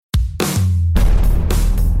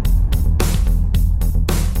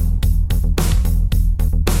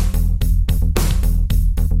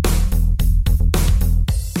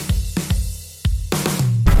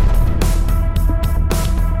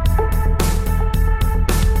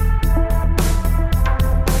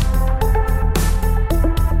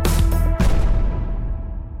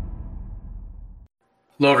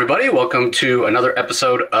Hello, everybody. Welcome to another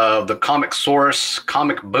episode of the Comic Source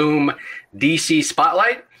Comic Boom DC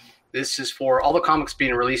Spotlight. This is for all the comics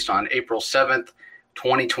being released on April 7th,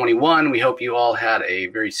 2021. We hope you all had a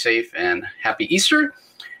very safe and happy Easter.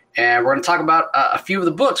 And we're going to talk about a few of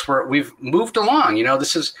the books where we've moved along. You know,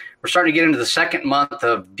 we're starting to get into the second month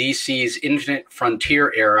of DC's Infinite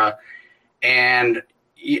Frontier era. And,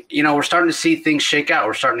 we're starting to see things shake out.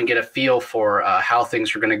 We're starting to get a feel for how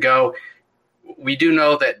things are going to go. We do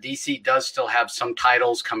know that DC does still have some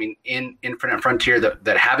titles coming in Infinite Frontier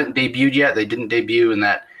that haven't debuted yet. They didn't debut in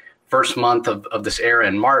that first month of this era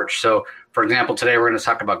in March. So, for example, today we're going to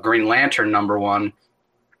talk about Green Lantern #1.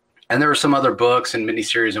 And there are some other books and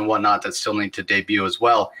miniseries and whatnot that still need to debut as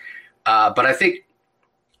well. But I think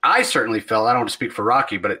I certainly felt, I don't want to speak for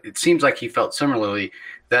Rocky, but it seems like he felt similarly,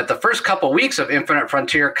 that the first couple weeks of Infinite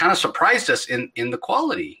Frontier kind of surprised us in the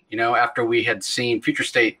quality, after we had seen Future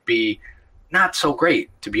State be not so great,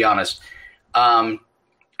 to be honest. And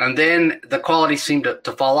then the quality seemed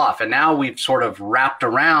to fall off. And now we've sort of wrapped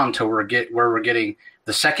around to where we're getting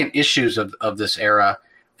the second issues of this era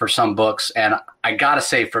for some books. And I got to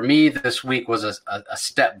say, for me, this week was a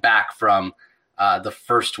step back from the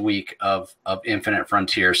first week of Infinite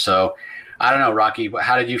Frontier. So I don't know, Rocky,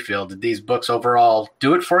 how did you feel? Did these books overall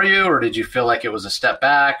do it for you, or did you feel like it was a step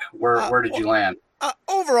back? Where did you land?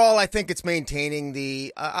 Overall, I think it's maintaining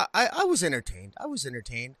the. I was entertained.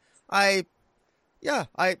 I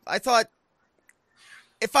thought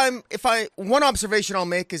one observation I'll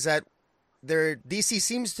make is that DC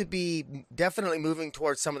seems to be definitely moving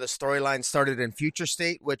towards some of the storylines started in Future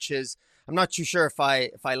State, which is, I'm not too sure if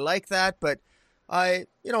I like that, but I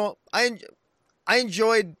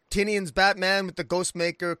enjoyed Tinian's Batman with the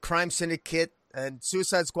Ghostmaker, Crime Syndicate, and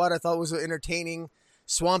Suicide Squad. I thought was entertaining.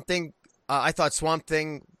 Swamp Thing. I thought Swamp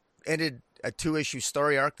Thing ended a 2-issue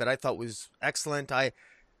story arc that I thought was excellent. I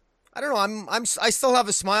don't know. I still have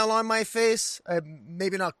a smile on my face.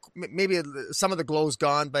 Maybe not. Maybe some of the glow's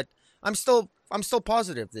gone, but I'm still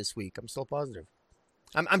positive this week. I'm still positive.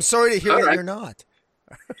 I'm sorry to hear that you're not.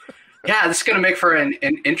 Yeah, this is going to make for an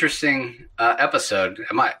interesting episode.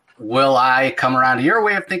 Will I come around to your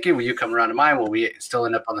way of thinking? Will you come around to mine? Will we still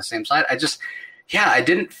end up on the same side? I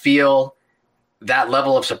didn't feel that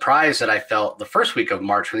level of surprise that I felt the first week of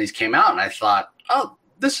March when these came out. And I thought, oh,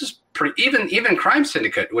 this is pretty, even Crime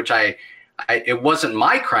Syndicate, which it wasn't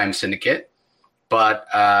my Crime Syndicate, but,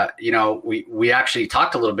 we actually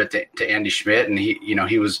talked a little bit to Andy Schmidt, and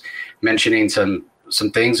he was mentioning some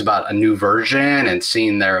things about a new version and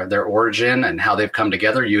seeing their origin and how they've come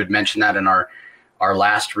together. You had mentioned that in our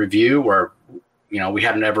last review where, we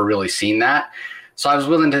hadn't ever really seen that. So I was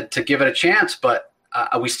willing to give it a chance, but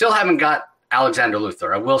we still haven't got Alexander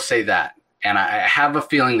Luthor. I will say that. And I have a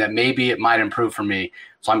feeling that maybe it might improve for me.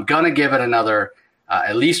 So I'm going to give it another,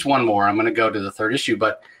 at least one more. I'm going to go to the third issue.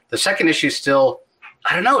 But the second issue still,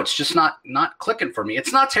 I don't know, it's just not clicking for me.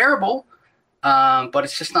 It's not terrible, but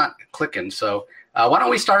it's just not clicking. So why don't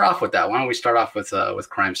we start off with that? Why don't we start off with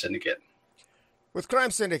Crime Syndicate? With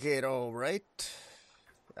Crime Syndicate, all right.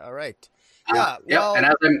 Yeah. Well,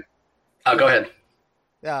 and go ahead.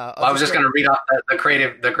 Yeah, I was just going to read off the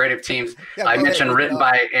creative teams. Yeah, I mentioned written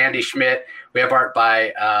by Andy Schmidt. We have art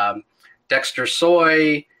by Dexter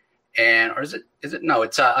Soy, or is it? No,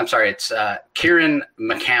 it's I'm sorry, it's Kieran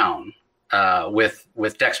McCown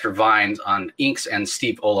with Dexter Vines on inks and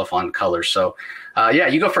Steve Olaf on colors. So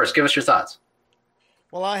you go first. Give us your thoughts.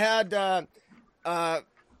 Well, I had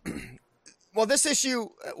this issue,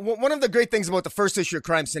 one of the great things about the first issue of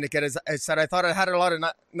Crime Syndicate is that I thought it had a lot of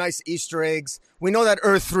nice Easter eggs. We know that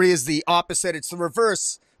Earth 3 is the opposite. It's the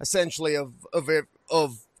reverse, essentially, of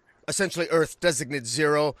essentially Earth Designate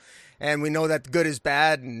Zero. And we know that good is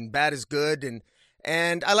bad and bad is good.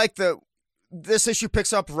 And I like this issue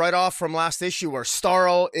picks up right off from last issue where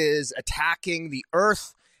Starro is attacking the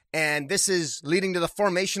Earth. And this is leading to the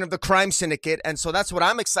formation of the Crime Syndicate. And so that's what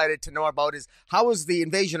I'm excited to know about is how is the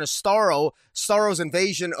invasion of Starro's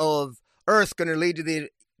invasion of Earth going to lead to the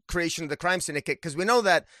creation of the Crime Syndicate? Because we know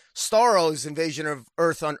that Starro's invasion of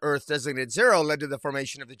Earth on Earth Designated Zero led to the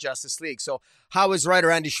formation of the Justice League. So how is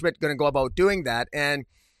writer Andy Schmidt going to go about doing that? And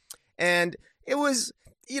it was,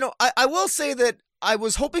 I will say that I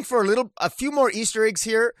was hoping for a few more Easter eggs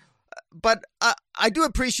here. But I do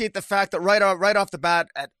appreciate the fact that right off the bat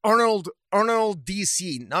at Arnold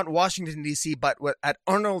DC, not Washington DC, but at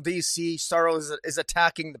Arnold DC, Starro is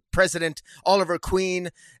attacking the president, Oliver Queen,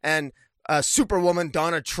 and Superwoman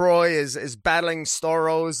Donna Troy is battling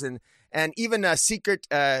Starros, and even a Secret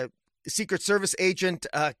Service agent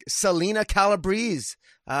Selena Calabrese,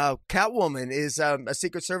 Catwoman, is a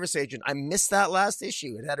Secret Service agent. I missed that last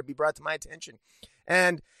issue. It had to be brought to my attention.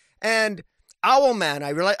 And Owlman,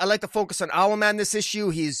 I like to focus on Owlman this issue.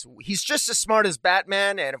 He's just as smart as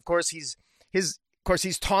Batman, and of course he's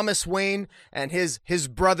Thomas Wayne, and his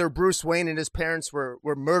brother Bruce Wayne and his parents were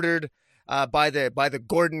murdered by the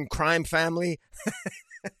Gordon crime family,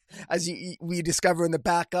 as we discover in the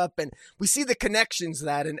backup, and we see the connections to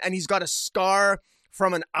that, and he's got a scar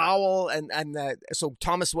from an owl, and so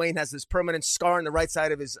Thomas Wayne has this permanent scar on the right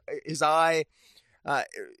side of his eye,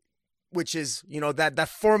 which is, that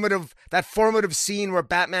formative scene where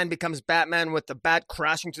Batman becomes Batman with the bat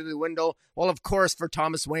crashing through the window. Well, of course, for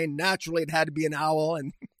Thomas Wayne, naturally it had to be an owl,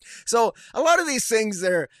 and so a lot of these things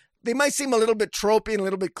they might seem a little bit tropey and a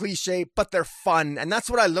little bit cliche, but they're fun, and that's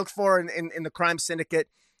what I look for in the Crime Syndicate.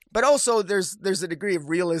 But also, there's a degree of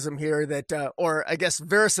realism here that, or I guess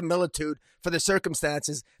verisimilitude for the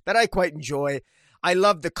circumstances that I quite enjoy. I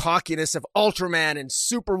love the cockiness of Ultraman and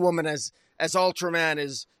Superwoman as Ultraman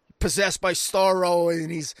is possessed by Starro,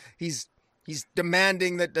 and he's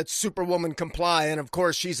demanding that Superwoman comply, and of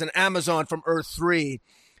course she's an Amazon from Earth 3,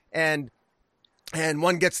 and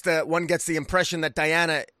one gets the impression that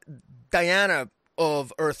Diana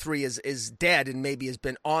of Earth 3 is dead and maybe has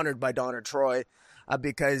been honored by Donna Troy.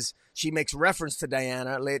 Because she makes reference to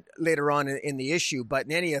Diana later on in the issue. But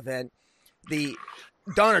in any event, the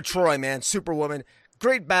Donna Troy, man, Superwoman,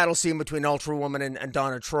 great battle scene between Ultra Woman and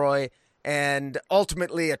Donna Troy. And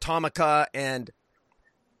ultimately, Atomica and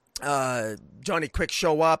Johnny Quick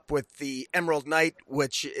show up with the Emerald Knight,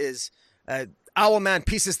 which is Owlman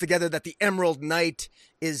pieces together that the Emerald Knight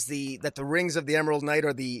that the rings of the Emerald Knight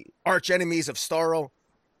are the arch enemies of Starro.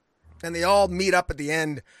 And they all meet up at the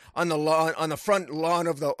end on the front lawn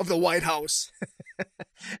of the White House.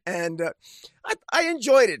 And I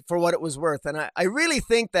enjoyed it for what it was worth. And I really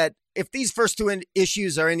think that if these first two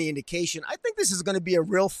issues are any indication, I think this is going to be a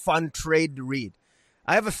real fun trade to read.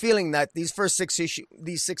 I have a feeling that these six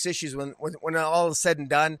issues, when all is said and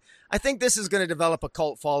done, I think this is going to develop a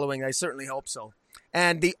cult following. I certainly hope so.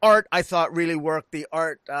 And the art, I thought, really worked. The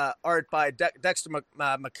art by Dexter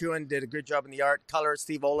McEwen did a good job in the art. Color,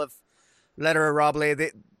 Steve Olive. Letterer, Rob Lay,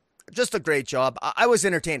 just a great job. I was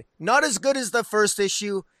entertained. Not as good as the first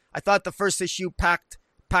issue. I thought the first issue packed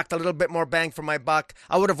a little bit more bang for my buck.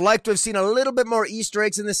 I would have liked to have seen a little bit more Easter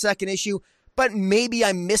eggs in the second issue, but maybe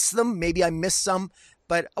I missed them. Maybe I missed some.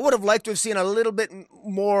 But I would have liked to have seen a little bit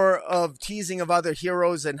more of teasing of other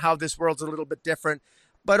heroes and how this world's a little bit different.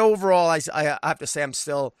 But overall, I have to say it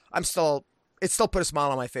still put a smile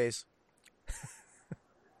on my face.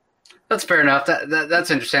 That's fair enough.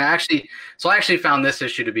 That's interesting. I actually found this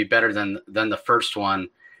issue to be better than the first one.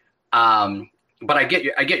 But I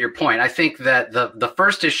get your point. I think that the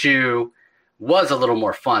first issue was a little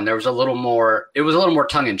more fun. It was a little more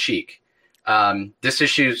tongue in cheek. This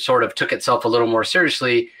issue sort of took itself a little more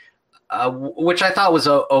seriously, which I thought was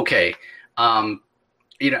okay. And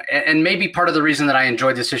maybe part of the reason that I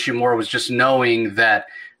enjoyed this issue more was just knowing that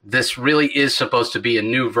this really is supposed to be a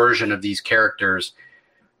new version of these characters.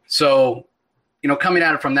 So, coming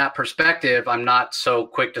at it from that perspective, I'm not so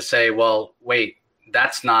quick to say, well, wait,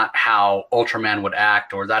 that's not how Ultraman would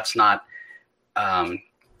act, or that's not,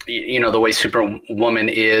 the way Superwoman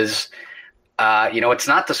is. It's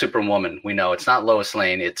not the Superwoman. We know it's not Lois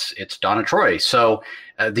Lane. It's Donna Troy. So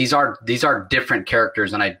these are different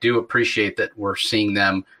characters, and I do appreciate that we're seeing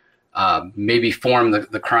them maybe form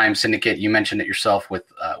the Crime Syndicate. You mentioned it yourself with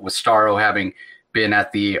Starro having been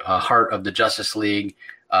at the heart of the Justice League.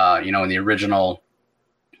 In the original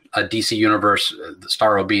DC universe,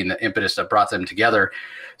 Starro being the impetus that brought them together.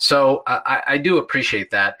 So I do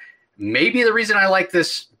appreciate that. Maybe the reason I like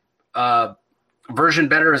this version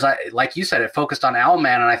better is, like you said, it focused on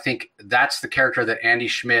Owlman, and I think that's the character that Andy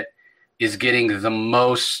Schmidt is getting the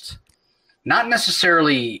most, not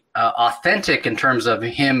necessarily authentic in terms of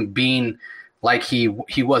him being like he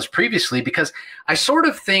was previously, because I sort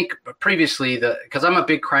of think previously because I'm a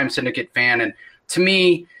big Crime Syndicate fan, and to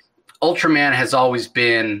me, Ultraman has always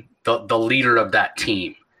been the leader of that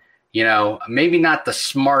team. Maybe not the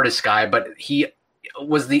smartest guy, but he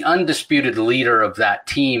was the undisputed leader of that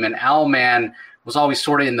team. And Owlman was always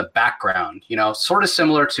sort of in the background, sort of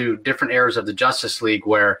similar to different eras of the Justice League,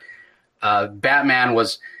 where Batman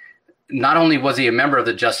was, not only was he a member of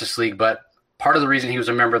the Justice League, but part of the reason he was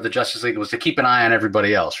a member of the Justice League was to keep an eye on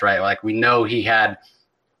everybody else, right? Like, we know he had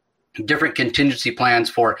different contingency plans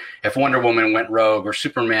for if Wonder Woman went rogue or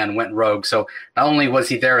Superman went rogue. So not only was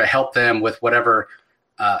he there to help them with whatever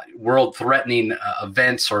world-threatening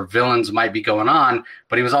events or villains might be going on,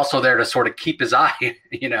 but he was also there to sort of keep his eye.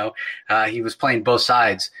 He was playing both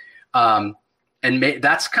sides.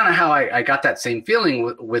 That's kind of how I got that same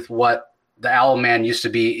feeling with what the Owlman used to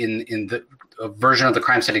be in the version of the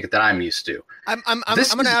Crime Syndicate that I'm used to. I'm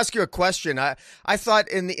going to ask you a question. I thought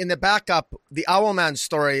in the backup, the Owlman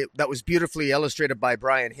story that was beautifully illustrated by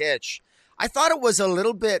Brian Hitch, I thought it was a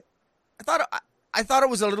little bit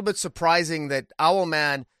surprising that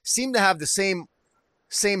Owlman seemed to have the same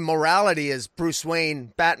morality as Bruce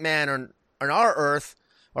Wayne, Batman, on our Earth,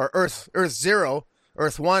 or Earth Zero,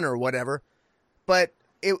 Earth One, or whatever. But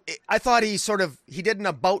I thought he did an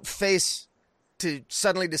about face to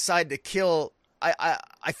suddenly decide to kill.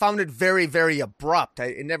 I found it very, very abrupt.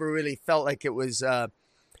 It never really felt like it was,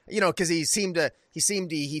 because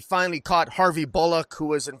he finally caught Harvey Bullock, who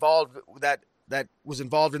was involved that was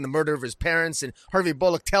involved in the murder of his parents, and Harvey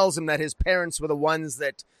Bullock tells him that his parents were the ones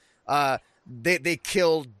that they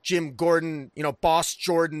killed Jim Gordon, Boss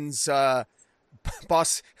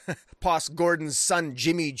Gordon's son,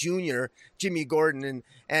 Jimmy Jr., Jimmy Gordon,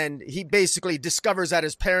 and he basically discovers that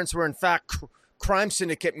his parents were in fact Crime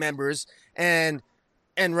Syndicate members, and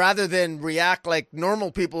rather than react like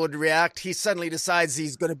normal people would react, he suddenly decides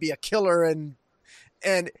he's going to be a killer, and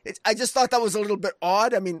I just thought that was a little bit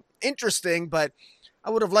odd. I mean, interesting, but I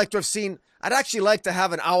would have liked to have seen. I'd actually like to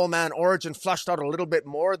have an Owlman origin fleshed out a little bit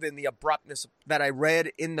more than the abruptness that I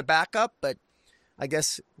read in the backup, but I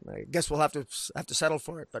guess we'll have to settle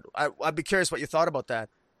for it. But I'd be curious what you thought about that.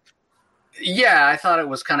 Yeah, I thought it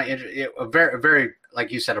was kind of very, very,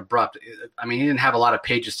 like you said, abrupt. I mean, he didn't have a lot of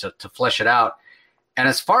pages to flesh it out. And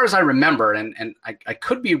as far as I remember, and I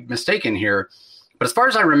could be mistaken here, but as far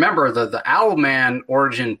as I remember, the Owlman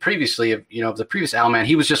origin previously of the previous Owlman,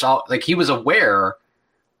 he was just he was aware,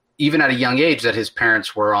 even at a young age, that his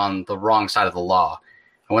parents were on the wrong side of the law.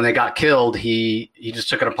 And when they got killed, he just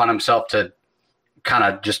took it upon himself to kind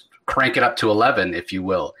of just crank it up to 11, if you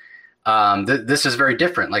will. This is very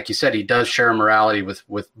different. Like you said, he does share morality with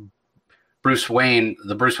Bruce Wayne,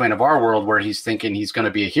 the Bruce Wayne of our world, where he's thinking he's going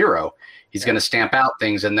to be a hero. He's going to stamp out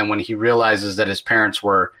things. And then when he realizes that his parents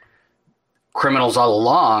were criminals all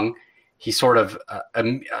along, he sort of,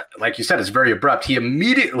 like you said, it's very abrupt. He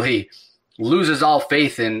immediately loses all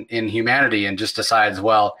faith in humanity and just decides,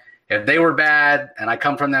 well, if they were bad and I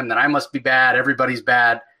come from them, then I must be bad. Everybody's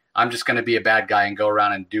bad. I'm just going to be a bad guy and go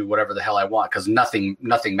around and do whatever the hell I want, because nothing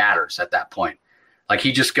matters at that point. Like,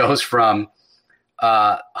 he just goes from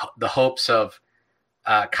the hopes of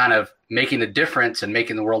kind of making a difference and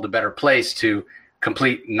making the world a better place to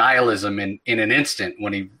complete nihilism in an instant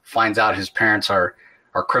when he finds out his parents are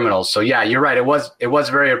criminals. So yeah, you're right. It was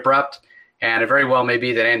very abrupt, and it very well may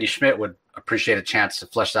be that Andy Schmidt would appreciate a chance to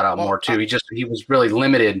flesh that out more too. He was really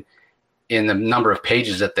limited in the number of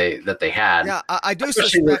pages that they had. Yeah,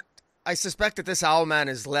 I suspect that this Owlman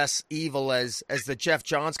is less evil as the Jeff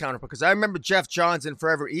Johns counterpart, because I remember Jeff Johns in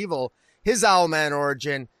Forever Evil, his Owlman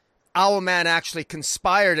origin. Owlman actually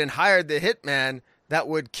conspired and hired the hitman that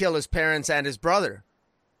would kill his parents and his brother.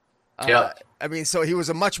 Yeah. I mean, so he was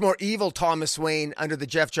a much more evil Thomas Wayne under the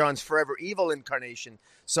Jeff Johns Forever Evil incarnation.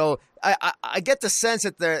 So I get the sense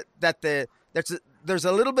that there's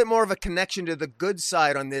a little bit more of a connection to the good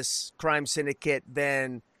side on this Crime Syndicate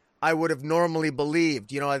than I would have normally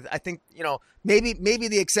believed. I think, maybe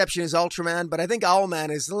the exception is Ultraman, but I think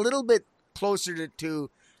Owlman is a little bit closer to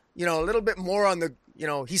a little bit more on the,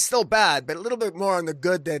 he's still bad, but a little bit more on the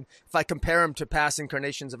good than if I compare him to past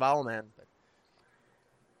incarnations of Owlman.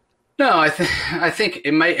 No, I think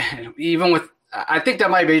it might, I think that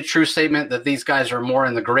might be a true statement that these guys are more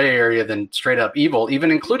in the gray area than straight up evil, even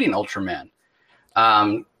including Ultraman,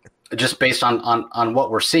 just based on what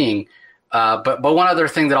we're seeing. But one other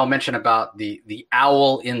thing that I'll mention about the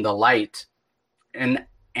Owl in the Light, an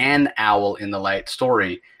Owl in the Light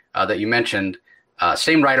story that you mentioned,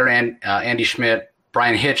 same writer, Andy Schmidt.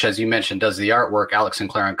 Brian Hitch, as you mentioned, does the artwork. Alex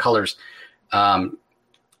Sinclair on colors.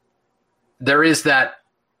 There is that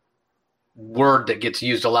word that gets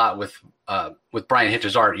used a lot with Brian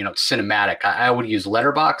Hitch's art. It's cinematic. I would use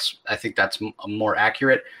letterbox. I think that's more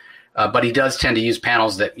accurate. But he does tend to use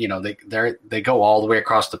panels that they go all the way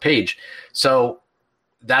across the page. So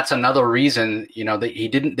that's another reason that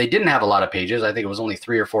they didn't have a lot of pages. I think it was only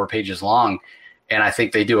 3 or 4 pages long, and I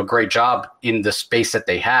think they do a great job in the space that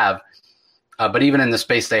they have. But even in the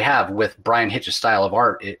space they have with Brian Hitch's style of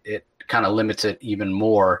art, it kind of limits it even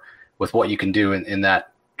more with what you can do in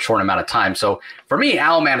that short amount of time. So for me,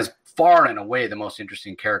 Owlman is far and away the most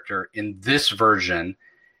interesting character in this version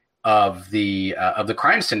of the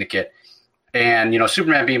Crime Syndicate. And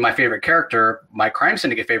Superman being my favorite character, my Crime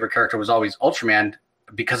Syndicate favorite character was always Ultraman,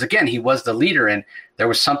 because again, he was the leader, and there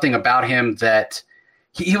was something about him that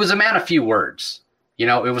he was a man of few words. It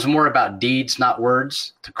was more about deeds, not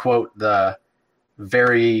words, to quote the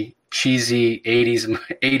very cheesy 80s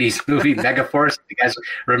movie Megaforce. You guys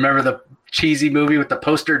remember the cheesy movie with the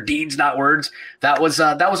poster "Deeds Not Words"? That was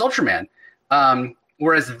Ultraman.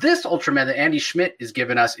 Whereas this Ultraman that Andy Schmidt is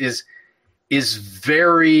giving us is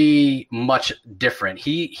very much different.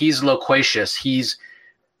 He's loquacious. He's,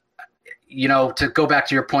 to go back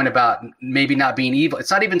to your point about maybe not being evil.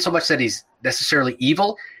 It's not even so much that he's necessarily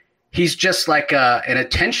evil. He's just like an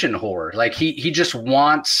attention whore. Like he just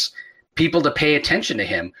wants people to pay attention to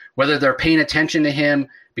him, whether they're paying attention to him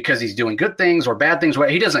because he's doing good things or bad things.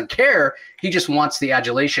 He doesn't care. He just wants the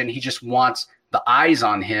adulation. He just wants the eyes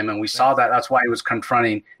on him. And we saw that. That's why he was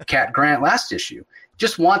confronting Cat Grant last issue.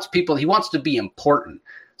 Just wants people. He wants to be important.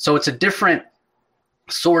 So it's a different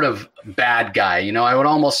sort of bad guy. I would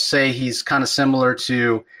almost say he's kind of similar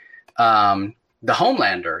to the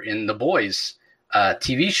Homelander in The Boys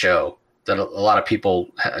TV show that a lot of people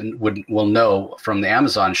will know from the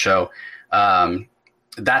Amazon show.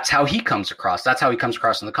 That's how he comes across. That's how he comes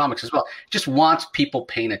across in the comics as well. Just wants people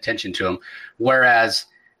paying attention to him. Whereas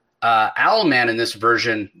Owlman in this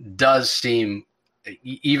version does seem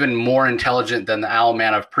even more intelligent than the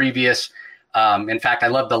Owlman of previous. In fact, I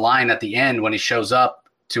love the line at the end when he shows up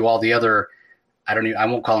to all the other, I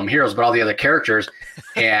won't call them heroes, but all the other characters,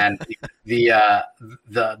 and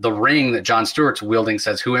the ring that Jon Stewart's wielding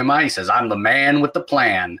says, "Who am I?" He says, "I'm the man with the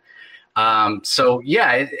plan." So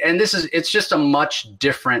yeah, and it's just a much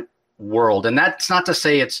different world, and that's not to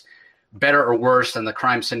say it's better or worse than the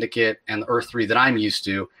Crime Syndicate and the Earth 3 that I'm used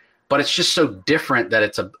to, but it's just so different that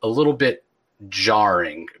it's a little bit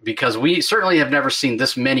jarring, because we certainly have never seen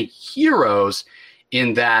this many heroes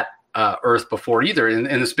in that Earth before either. In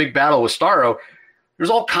this big battle with Starro, there's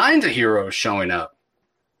all kinds of heroes showing up,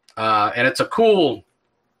 and it's a cool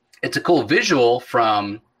visual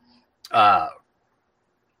from the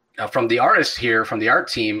artist here, from the art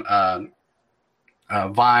team,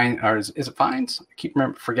 Vine, or is it Vines? I keep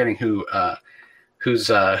forgetting who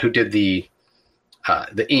did the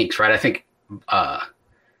inks, right? I think.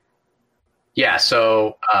 Yeah,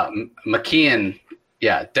 so McKeon,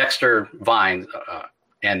 Dexter, Vine,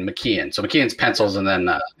 and McKeon. So McKeon's pencils, and then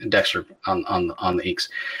Dexter on the inks.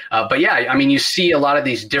 But yeah, I mean, you see a lot of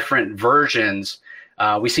these different versions.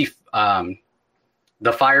 We see the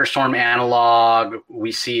Firestorm analog.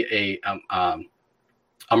 We see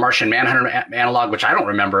a Martian Manhunter analog, which I don't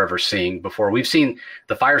remember ever seeing before. We've seen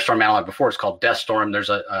the Firestorm analog before. It's called Deathstorm. There's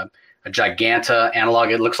a Giganta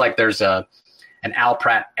analog. It looks like there's an Al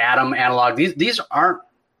Pratt Atom analog. These aren't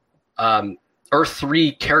Earth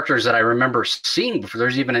 3 characters that I remember seeing before.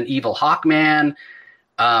 There's even an evil Hawkman.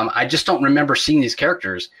 I just don't remember seeing these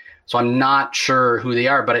characters, so I'm not sure who they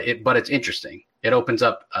are. But it's interesting. It opens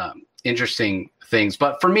up interesting things.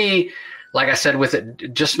 But for me, like I said, with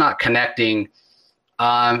it just not connecting,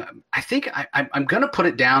 I think I'm going to put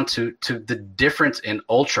it down to the difference in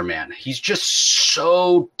Ultraman. He's just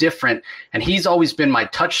so different, and he's always been my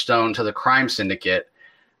touchstone to the Crime Syndicate.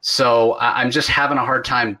 So I'm just having a hard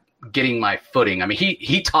time getting my footing. I mean,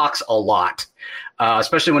 he talks a lot,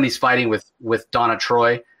 especially when he's fighting with Donna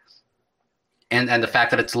Troy, and the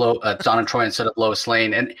fact that it's Donna Troy instead of Lois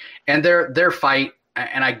Lane, and their fight.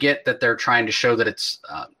 And I get that they're trying to show that it's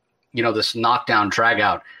this knockdown drag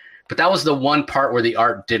out. But that was the one part where the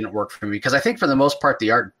art didn't work for me, because I think for the most part the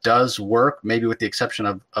art does work, maybe with the exception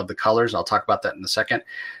of the colors. I'll talk about that in a second.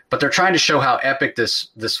 But they're trying to show how epic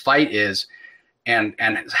this fight is, and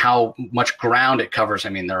how much ground it covers. I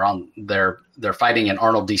mean, they're fighting in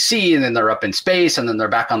Arnold, DC, and then they're up in space, and then they're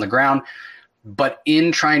back on the ground. But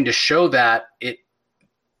in trying to show that,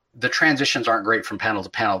 the transitions aren't great from panel to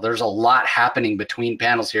panel. There's a lot happening between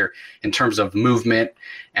panels here in terms of movement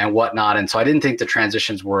and whatnot. And so I didn't think the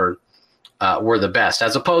transitions were the best,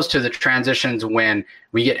 as opposed to the transitions when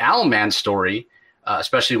we get Owlman's story,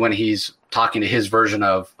 especially when he's talking to his version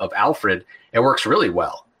of Alfred. It works really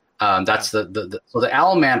well. That's so the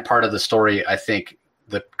Owlman part of the story. I think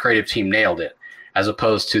the creative team nailed it, as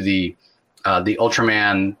opposed to the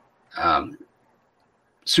Ultraman,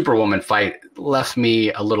 Superwoman fight left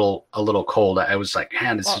me a little cold. I was like,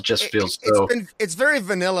 man, this just feels so. It's very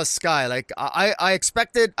Vanilla Sky. Like I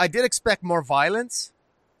did expect more violence,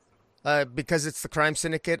 because it's the Crime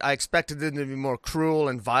Syndicate. I expected them to be more cruel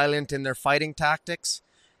and violent in their fighting tactics,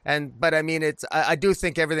 but I mean, I do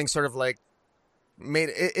think everything sort of like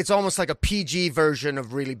it's almost like a PG version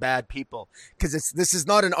of really bad people, because this is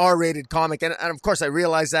not an R-rated comic, and of course I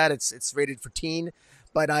realize that it's rated for teen,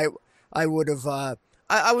 but I would have.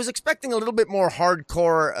 I was expecting a little bit more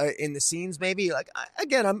hardcore in the scenes, maybe. Like,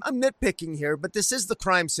 again, I'm nitpicking here, but this is the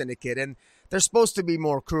Crime Syndicate, and they're supposed to be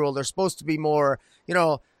more cruel. They're supposed to be more,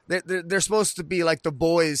 they're supposed to be like the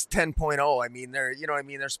Boys 10.0. I mean,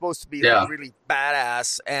 they're supposed to be Yeah. like really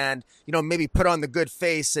badass and, maybe put on the good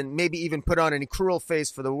face and maybe even put on any cruel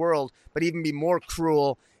face for the world, but even be more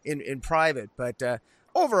cruel in private. But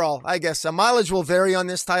overall, I guess mileage will vary on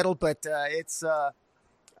this title, but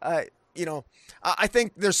I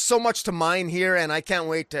think there's so much to mine here, and I can't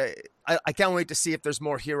wait to see if there's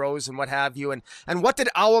more heroes and what have you. And what did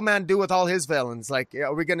Owlman do with all his villains? Like,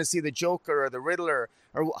 are we going to see the Joker or the Riddler?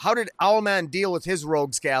 Or how did Owlman deal with his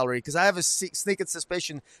rogues gallery? Because I have a sneaking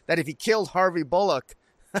suspicion that if he killed Harvey Bullock,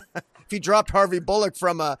 if he dropped Harvey Bullock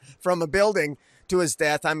from a building to his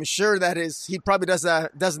death, I'm sure that he probably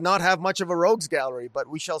does not have much of a rogues gallery, but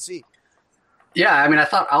we shall see. Yeah, I mean, I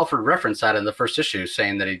thought Alfred referenced that in the first issue,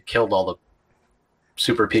 saying that he killed all the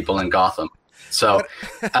super people in Gotham. So,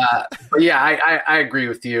 but yeah, I agree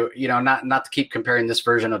with you. Not to keep comparing this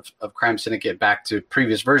version of Crime Syndicate back to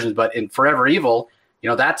previous versions, but in Forever Evil,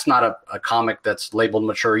 that's not a comic that's labeled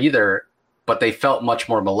mature either, but they felt much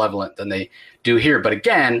more malevolent than they do here. But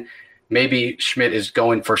again, maybe Schmidt is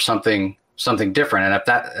going for something different, and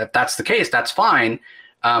if that's the case, that's fine.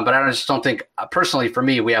 But I just don't think, personally, for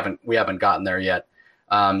me, we haven't gotten there yet.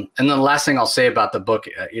 And then the last thing I'll say about the book,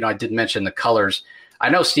 I did mention the colors. I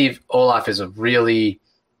know Steve Olaf is a really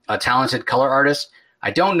talented color artist. I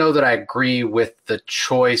don't know that I agree with the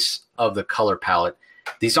choice of the color palette.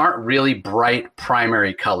 These aren't really bright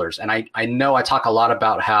primary colors. And I know I talk a lot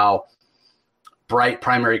about how bright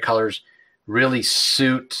primary colors really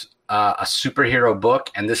suit a superhero book,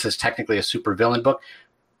 and this is technically a supervillain book.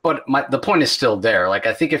 But the point is still there. Like,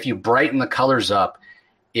 I think if you brighten the colors up,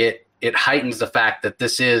 it heightens the fact that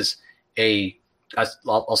this is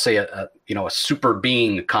I'll say a super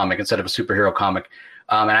being comic instead of a superhero comic.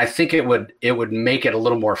 And I think it would make it a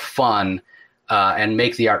little more fun and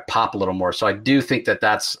make the art pop a little more. So I do think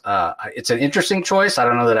that's it's an interesting choice. I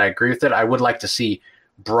don't know that I agree with it. I would like to see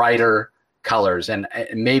brighter colors, and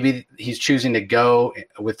maybe he's choosing to go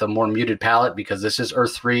with a more muted palette because this is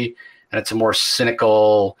Earth 3 and it's a more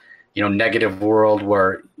cynical, negative world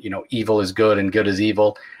where, evil is good and good is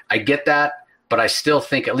evil. I get that, but I still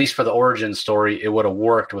think, at least for the origin story, it would have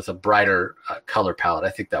worked with a brighter color palette. I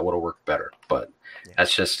think that would have worked better, but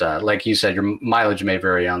that's just, like you said, your mileage may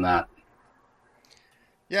vary on that.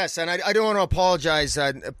 Yes, and I don't want to apologize.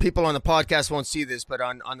 People on the podcast won't see this, but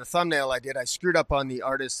on the thumbnail I screwed up on the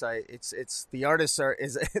artist. The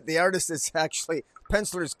artist is actually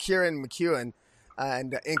penciler's Kieran McEwen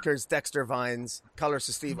and inker's Dexter Vines, colors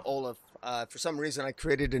to Steve Olaf. For some reason, I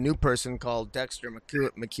created a new person called Dexter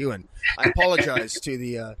McEwen. I apologize to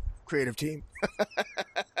the creative team.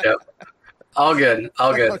 Yep, all good.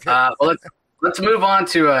 Okay. Well, let's move on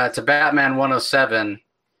to Batman 107.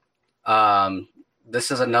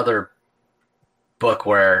 This is another book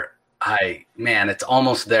where it's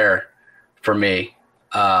almost there for me,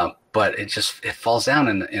 but it falls down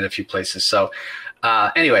in a few places. So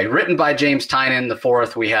anyway, written by James Tynion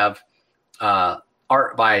IV, we have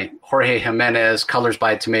art by Jorge Jimenez, colors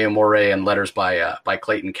by Tomeo Morey, and letters by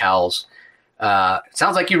Clayton Cowles.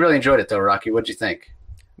 Sounds like you really enjoyed it, though, Rocky. What'd you think?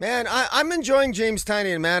 Man, I'm enjoying James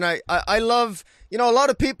Tynion, man. I love, a lot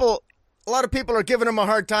of people are giving him a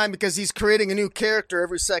hard time because he's creating a new character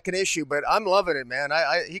every second issue, but I'm loving it, man.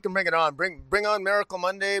 He can bring it on. Bring on Miracle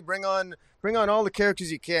Monday. Bring on all the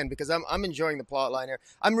characters you can, because I'm enjoying the plot line here.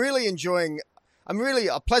 I'm really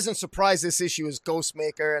a pleasant surprise. This issue is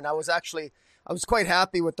Ghostmaker, and I was quite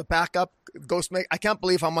happy with the backup Ghostmaker. I can't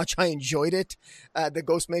believe how much I enjoyed it, the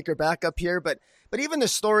Ghostmaker backup here. But even the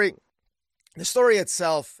story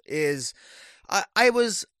itself is, I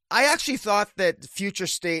actually thought that the Future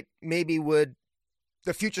State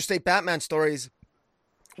Batman stories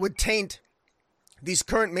would taint these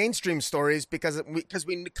current mainstream stories because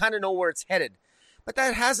we kind of know where it's headed. But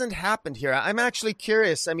that hasn't happened here. I'm actually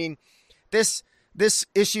curious. I mean, this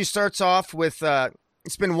issue starts off with,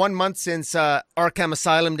 it's been 1 month since Arkham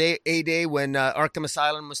Asylum Day when Arkham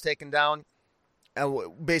Asylum was taken down.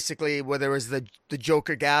 Basically, where there was the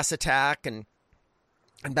Joker gas attack, and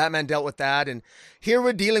Batman dealt with that. And here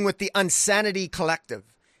we're dealing with the Unsanity Collective.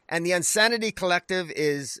 And the Unsanity Collective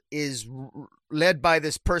is led by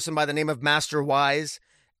this person by the name of Master Wise.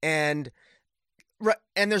 And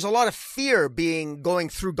there's a lot of fear going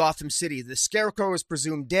through Gotham City. The Scarecrow is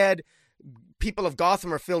presumed dead. People of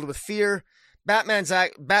Gotham are filled with fear.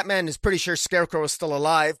 Batman is pretty sure Scarecrow is still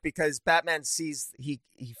alive because Batman he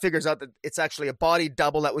figures out that it's actually a body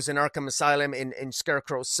double that was in Arkham Asylum in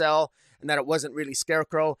Scarecrow's cell, and that it wasn't really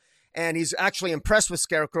Scarecrow. And he's actually impressed with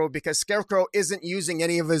Scarecrow because Scarecrow isn't using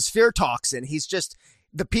any of his fear toxin. He's just,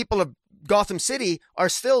 the people of Gotham City are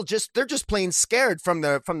still they're just plain scared from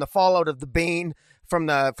the fallout of the Bane, from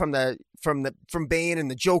Bane and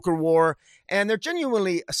the Joker war, and they're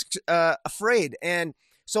genuinely afraid. And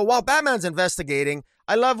so while Batman's investigating,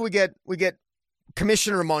 I love we get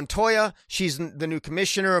Commissioner Montoya. She's the new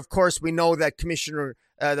commissioner. Of course, we know that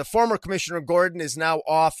the former Commissioner Gordon is now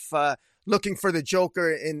off looking for the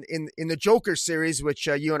Joker in the Joker series, which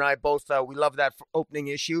you and I both we love that opening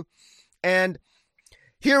issue. And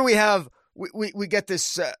here we have we get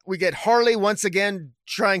this we get Harley once again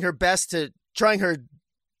trying her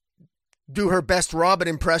do her best Robin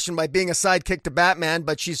impression by being a sidekick to Batman,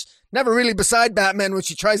 but she's never really beside Batman when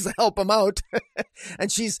she tries to help him out. And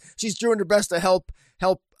she's doing her best to help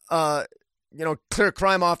clear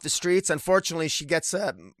crime off the streets. Unfortunately, she gets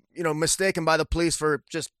mistaken by the police for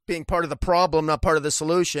just being part of the problem, not part of the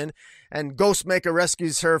solution. And Ghostmaker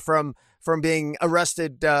rescues her from being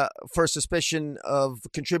arrested for suspicion of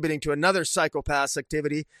contributing to another psychopath's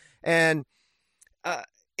activity. And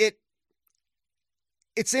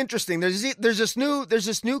it's interesting. There's this new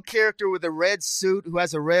character with a red suit who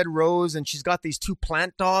has a red rose, and she's got these two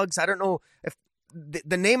plant dogs. I don't know if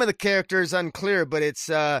the name of the character is unclear, but it's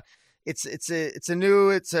a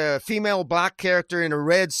female black character in a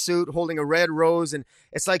red suit holding a red rose, and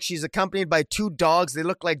it's like she's accompanied by two dogs. They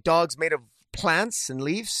look like dogs made of plants and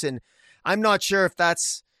leaves, and I'm not sure if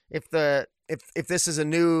this is a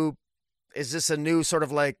new sort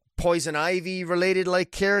of like Poison Ivy related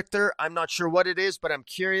like character. I'm not sure what it is, but I'm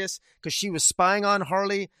curious because she was spying on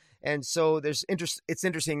Harley, and so it's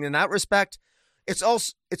interesting in that respect. It's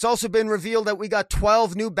also been revealed that we got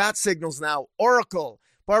 12 new bat signals now. Oracle,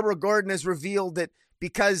 Barbara Gordon has revealed that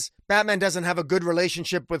because Batman doesn't have a good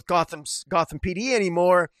relationship with Gotham PD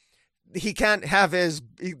anymore, they can't have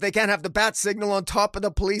the bat signal on top of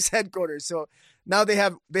the police headquarters. So now they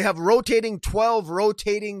have 12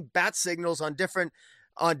 rotating bat signals on different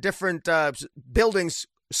buildings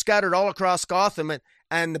scattered all across Gotham,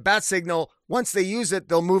 and the bat signal, once they use it,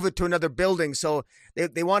 they'll move it to another building. So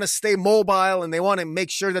they want to stay mobile, and they want to make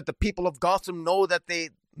sure that the people of Gotham know that they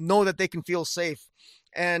can feel safe.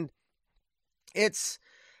 And it's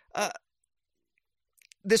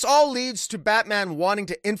this all leads to Batman wanting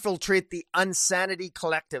to infiltrate the Insanity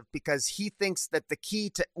Collective, because he thinks that the key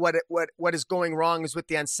to what is going wrong is with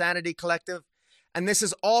the Insanity Collective, and this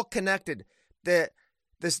is all connected. The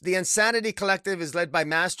Insanity Collective is led by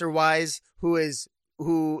Master Wise,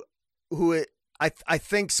 who I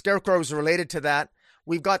think Scarecrow is related to that.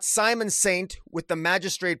 We've got Simon Saint with the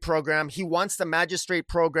Magistrate program. He wants the Magistrate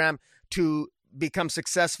program to become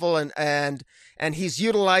successful, and he's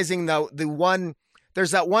utilizing the one.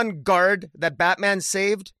 There's that one guard that Batman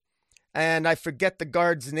saved, and I forget the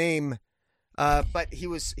guard's name, but he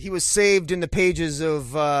was saved in the pages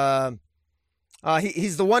of.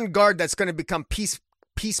 He's the one guard that's going to become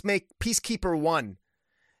Peacekeeper 1,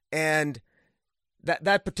 and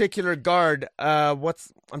that particular guard. I'm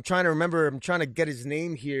trying to remember. I'm trying to get his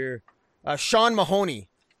name here. Sean Mahoney.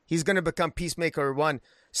 He's going to become Peacemaker 1.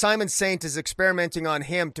 Simon Saint is experimenting on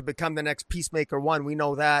him to become the next Peacemaker 1. We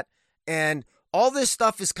know that, and all this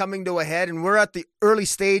stuff is coming to a head, and we're at the early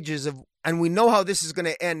stages and we know how this is going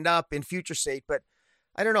to end up in Future State, but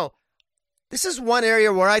I don't know. This is one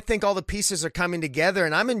area where I think all the pieces are coming together,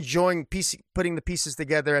 and I'm enjoying putting the pieces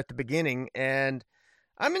together at the beginning, and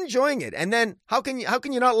I'm enjoying it. And then how can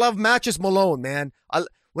you not love Matches Malone, man?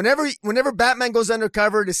 Whenever Batman goes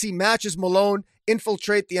undercover to see Matches Malone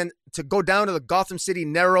infiltrate to go down to the Gotham City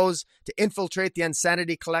Narrows to infiltrate the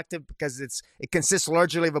Insanity Collective, because it consists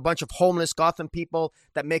largely of a bunch of homeless Gotham people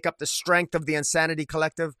that make up the strength of the Insanity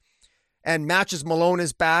Collective. And Matches Malone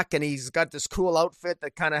is back, and he's got this cool outfit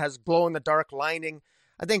that kind of has glow-in-the-dark lining.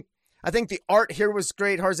 I think the art here was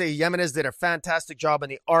great. Jorge Jimenez did a fantastic job on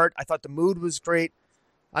the art. I thought the mood was great.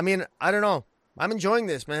 I mean, I don't know. I'm enjoying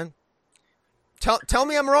this, man. Tell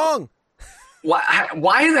me I'm wrong.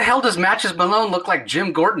 Why the hell does Matches Malone look like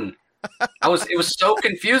Jim Gordon? It was so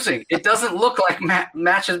confusing. It doesn't look like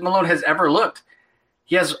Matches Malone has ever looked.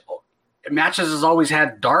 Matches has always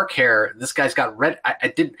had dark hair. This guy's got red.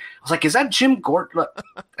 I was like, is that Jim Gordon? Look,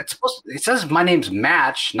 it says my name's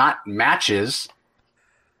Match, not Matches.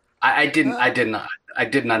 I didn't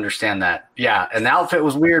understand that. Yeah, and the outfit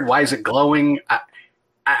was weird. Why is it glowing?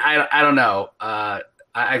 I don't know.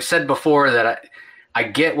 I've said before that I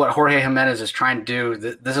get what Jorge Jimenez is trying to do.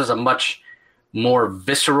 This is a much more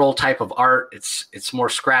visceral type of art. It's more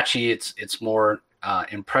scratchy. It's more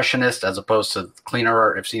impressionist as opposed to cleaner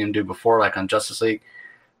art I've seen him do before, like on Justice League.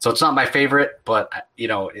 So it's not my favorite, but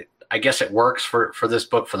I guess it works for this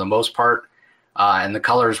book for the most part, and the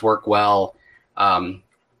colors work well.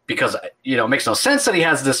 because, it makes no sense that he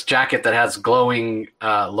has this jacket that has glowing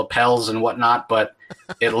lapels and whatnot, but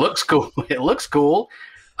it looks cool. It looks cool.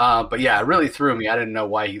 But yeah, it really threw me. I didn't know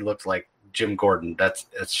why he looked like Jim Gordon. That's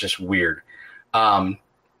just weird.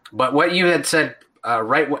 But what you had said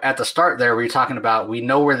right at the start there, where you're talking about, we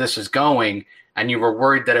know where this is going, and you were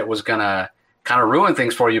worried that it was going to kind of ruin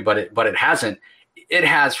things for you, but it hasn't. It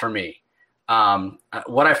has for me.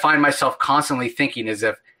 What I find myself constantly thinking is,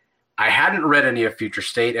 if I hadn't read any of Future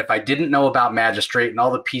State, if I didn't know about Magistrate and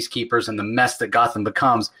all the peacekeepers and the mess that Gotham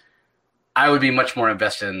becomes, I would be much more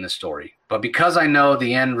invested in this story. But because I know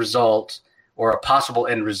the end result, or a possible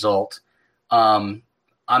end result, I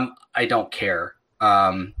don't care.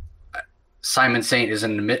 Simon Saint is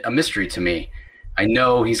a mystery to me. I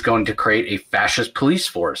know he's going to create a fascist police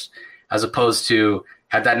force, as opposed to,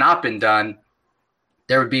 had that not been done,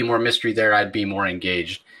 there would be more mystery there. I'd be more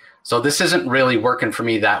engaged. So this isn't really working for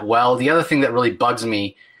me that well. The other thing that really bugs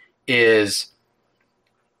me is,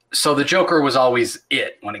 so the Joker was always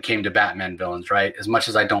it when it came to Batman villains, right? As much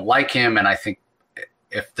as I don't like him, and I think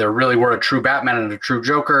if there really were a true Batman and a true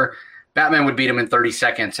Joker, Batman would beat him in 30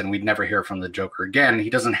 seconds and we'd never hear from the Joker again. He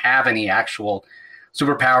doesn't have any actual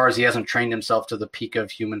superpowers. He hasn't trained himself to the peak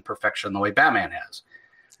of human perfection the way Batman has.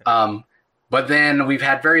 But then we've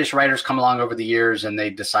had various writers come along over the years, and they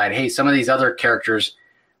decide, hey, some of these other characters,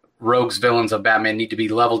 rogues, villains of Batman, need to be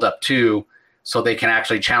leveled up too, so they can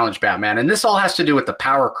actually challenge Batman. And this all has to do with the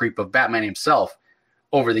power creep of Batman himself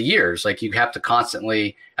over the years. Like, you have to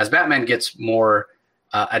constantly, as Batman gets more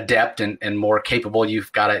adept and more capable,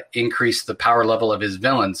 you've got to increase the power level of his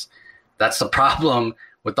villains. That's the problem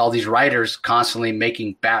with all these writers constantly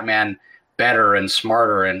making Batman better and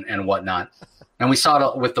smarter and whatnot. And we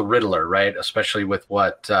saw it with the Riddler, right? Especially with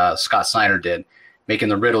what Scott Snyder did, making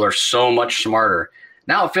the Riddler so much smarter.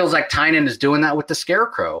 Now it feels like Tynion is doing that with the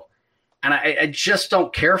Scarecrow. And I just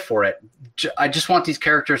don't care for it. I just want these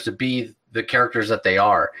characters to be the characters that they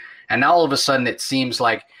are. And now all of a sudden it seems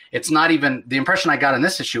like it's not even, the impression I got in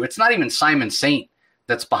this issue, it's not even Simon Saint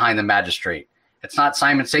that's behind the Magistrate. It's not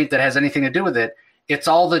Simon Saint that has anything to do with it. It's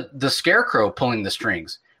all the Scarecrow pulling the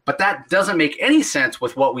strings. But that doesn't make any sense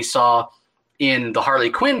with what we saw in the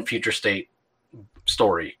Harley Quinn Future State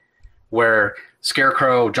story, where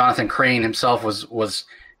Scarecrow, Jonathan Crane himself was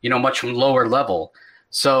much lower level.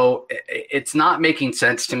 So it's not making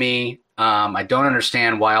sense to me. I don't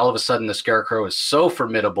understand why all of a sudden the Scarecrow is so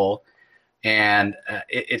formidable, and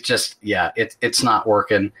it's not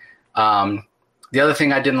working. The other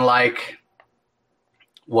thing I didn't like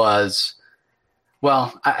was,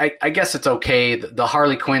 well, I guess it's okay. The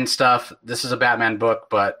Harley Quinn stuff, this is a Batman book,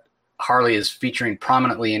 but Harley is featuring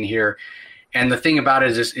prominently in here. And the thing about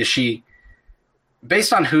it is she,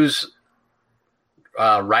 based on who's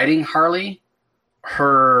writing Harley,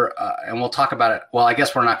 and we'll talk about it. Well, I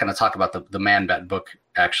guess we're not going to talk about the Man Bat book,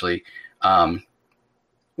 actually,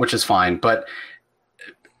 which is fine. But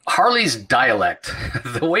Harley's dialect,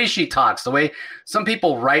 the way she talks, the way some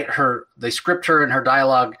people write her, they script her and her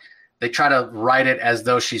dialogue, they try to write it as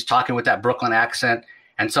though she's talking with that Brooklyn accent,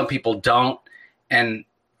 and some people don't. And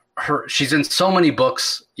she's in so many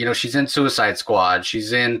books. She's in Suicide Squad.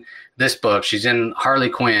 She's in this book. She's in Harley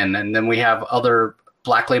Quinn. And then we have other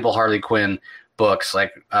Black Label Harley Quinn books,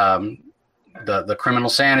 like the Criminal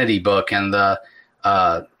Sanity book and the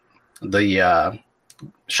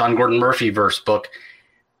Sean Gordon Murphy verse book.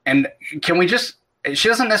 And can we just, she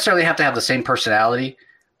doesn't necessarily have to have the same personality,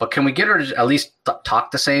 but can we get her to at least talk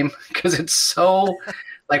the same? Because it's so,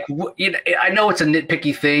 like, I know it's a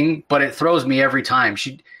nitpicky thing, but it throws me every time.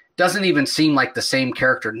 She doesn't even seem like the same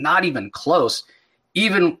character, not even close,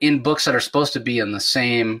 even in books that are supposed to be in the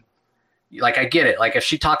same, like, I get it. Like, if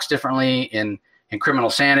she talks differently in Criminal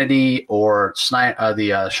Sanity or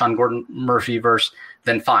the Sean Gordon Murphy verse,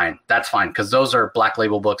 then fine. That's fine, because those are Black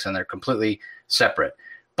Label books and they're completely separate.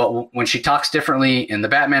 But when she talks differently in the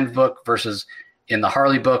Batman book versus in the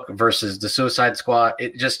Harley book versus the Suicide Squad,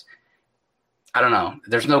 it just, I don't know.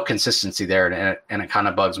 There's no consistency there, and it kind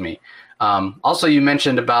of bugs me. Also, you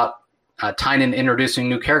mentioned about Tynion introducing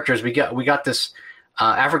new characters. We got this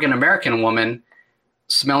African American woman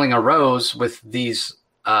smelling a rose with these,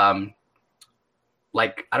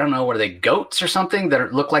 like, I don't know, what are they, goats or something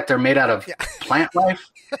that look like they're made out of plant life?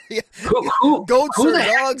 Yeah. Who Goats who or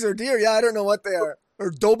dogs or deer? Yeah, I don't know what they are. Or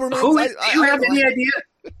Dobermans? Do you have any idea?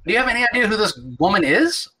 Do you have any idea who this woman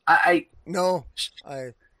is? No,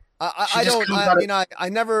 I don't. I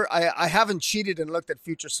never. I haven't cheated and looked at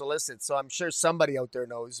Future Solicit, so I'm sure somebody out there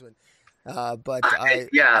knows. But I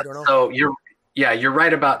don't know. So you're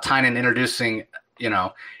right about Tynion introducing.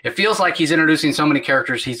 It feels like he's introducing so many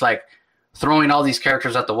characters. He's like throwing all these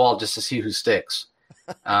characters at the wall just to see who sticks.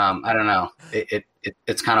 I don't know.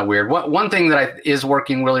 It's kind of weird. One thing that is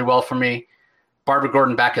working really well for me, Barbara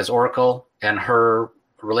Gordon back as Oracle and her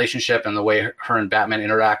relationship and the way her and Batman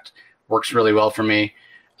interact works really well for me.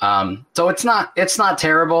 So it's not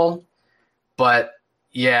terrible, but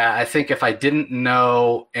yeah, I think if I didn't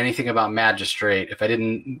know anything about Magistrate,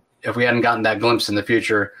 if we hadn't gotten that glimpse in the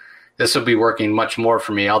future, this would be working much more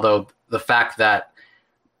for me. Although the fact that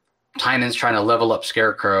Tynan's trying to level up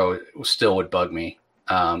Scarecrow still would bug me.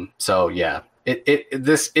 So yeah,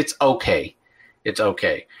 it's okay. It's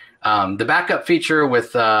okay. The backup feature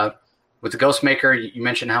with the Ghostmaker, you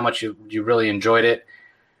mentioned how much you really enjoyed it.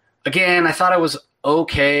 Again, I thought it was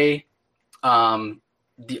okay.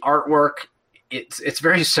 The artwork, it's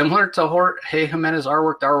very similar to Jorge Jimenez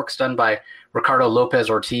artwork. The artwork's done by Ricardo Lopez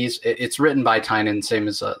Ortiz. It's written by Tynan, same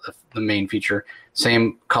as the main feature.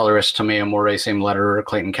 Same colorist, Tomeo Morey, same letterer,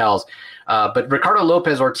 Clayton Cowles. But Ricardo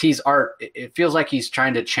Lopez Ortiz art, it feels like he's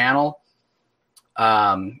trying to channel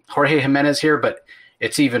Jorge Jimenez here, but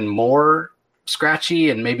it's even more scratchy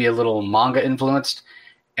and maybe a little manga influenced.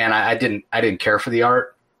 And I didn't care for the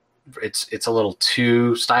art. It's a little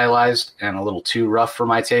too stylized and a little too rough for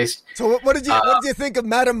my taste. So what did you think of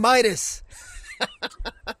Madame Midas?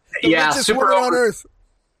 Yeah, super on Earth.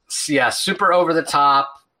 Yeah, super over the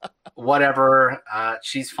top. Whatever,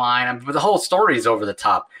 she's fine. But the whole story is over the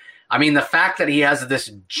top. I mean, the fact that he has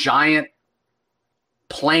this giant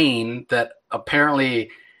plane that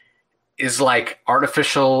apparently is like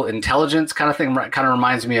artificial intelligence kind of thing, kind of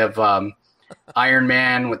reminds me of Iron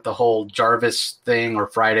Man with the whole Jarvis thing, or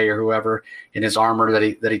Friday or whoever in his armor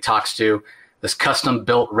that he talks to. This custom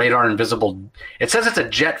built radar invisible. It says it's a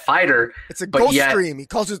jet fighter. It's a ghost stream. He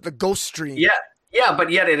calls it the ghost stream. Yeah,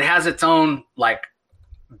 but yet it has its own like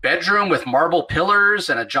bedroom with marble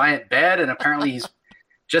pillars and a giant bed, and apparently he's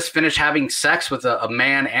just finished having sex with a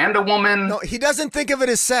man and a woman. No, he doesn't think of it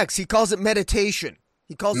as sex. He calls it meditation.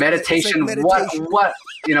 He calls meditation. It meditation. What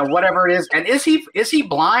whatever it is. And is he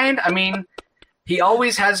blind? I mean, he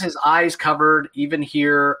always has his eyes covered. Even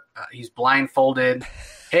here, he's blindfolded.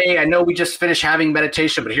 Hey, I know we just finished having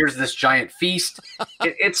meditation, but here's this giant feast.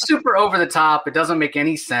 It's super over the top. It doesn't make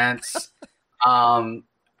any sense.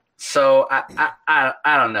 So I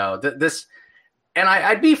don't know this, and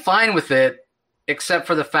I'd be fine with it, except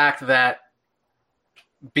for the fact that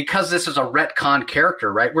because this is a retcon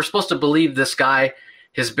character, right? We're supposed to believe this guy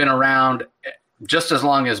has been around just as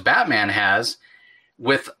long as Batman has,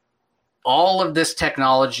 with all of this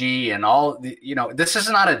technology and all the, this is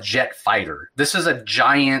not a jet fighter. This is a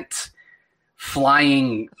giant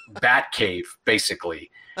flying bat cave,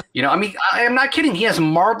 basically. I mean, I am not kidding. He has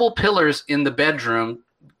marble pillars in the bedroom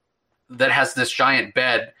that has this giant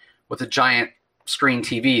bed with a giant screen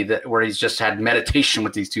TV where he's just had meditation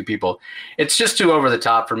with these two people. It's just too over the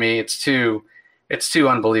top for me. It's too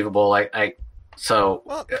unbelievable. Whatever.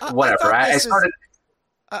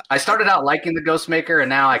 I started out liking the Ghostmaker, and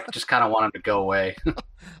now I just kind of want him to go away.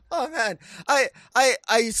 Oh man,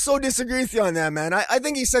 I so disagree with you on that, man. I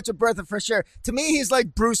think he's such a breath of fresh air. To me, he's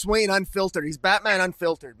like Bruce Wayne unfiltered. He's Batman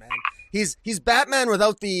unfiltered, man. He's Batman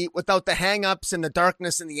without the hang-ups and the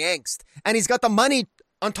darkness and the angst. And he's got the money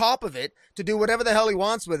on top of it to do whatever the hell he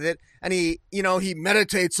wants with it. And he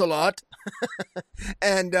meditates a lot.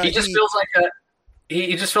 And he just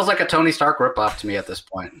feels like a Tony Stark ripoff to me at this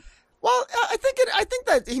point. Well, I think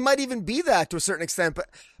that he might even be that to a certain extent, but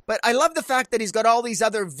I love the fact that he's got all these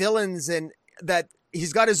other villains and that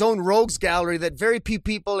he's got his own rogues gallery that very few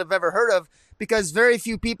people have ever heard of, because very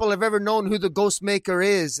few people have ever known who the Ghostmaker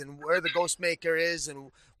is and where the Ghostmaker is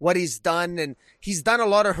and what he's done. And he's done a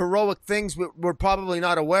lot of heroic things we're probably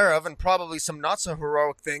not aware of, and probably some not so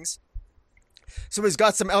heroic things. So he's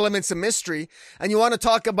got some elements of mystery. And you want to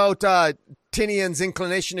talk about Tinian's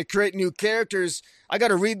inclination to create new characters. I got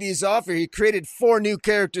to read these off here. He created 4 new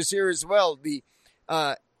characters here as well. The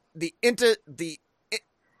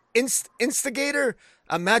Instigator,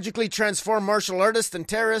 a magically transformed martial artist and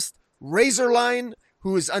terrorist. Razorline,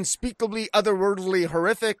 who is unspeakably otherworldly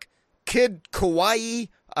horrific. Kid Kawaii,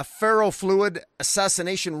 a ferrofluid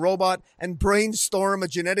assassination robot. And Brainstorm, a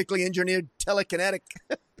genetically engineered telekinetic.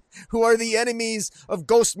 Who are the enemies of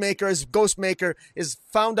Ghostmaker, as Ghostmaker is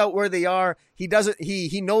found out where they are. He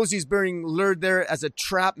knows he's being lured there as a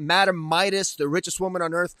trap. Madame Midas, the richest woman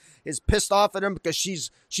on earth, is pissed off at him because he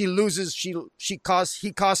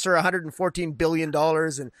costs her $114 billion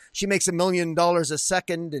and she makes $1 million a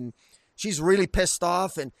second, and she's really pissed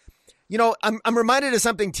off. And I'm reminded of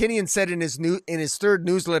something Tinian said in his third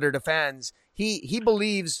newsletter to fans. He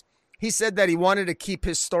said that he wanted to keep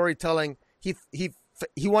his storytelling. He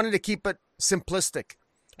wanted to keep it simplistic.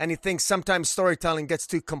 and he thinks sometimes storytelling gets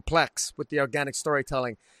too complex with the organic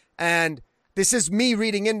storytelling. And this is me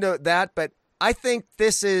reading into that, but I think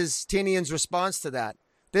this is Tinian's response to that.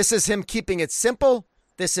 This is him keeping it simple.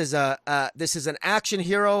 This is an action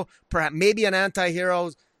hero, perhaps maybe an anti-hero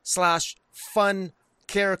 / fun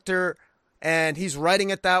character, and he's writing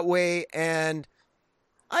it that way. And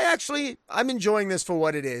I'm enjoying this for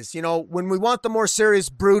what it is. You know, when we want the more serious,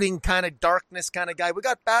 brooding kind of darkness kind of guy, we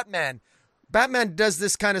got Batman. Batman does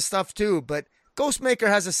this kind of stuff too, but Ghostmaker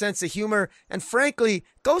has a sense of humor. And frankly,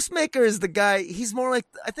 Ghostmaker is the guy,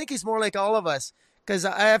 I think he's more like all of us, because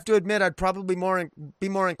I have to admit, I'd probably be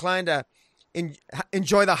more inclined to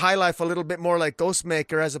enjoy the high life a little bit more like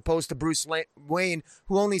Ghostmaker as opposed to Bruce Wayne,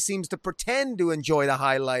 who only seems to pretend to enjoy the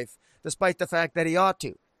high life, despite the fact that he ought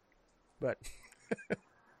to. But...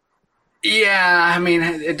 Yeah, I mean,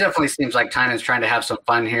 it definitely seems like Tynan's trying to have some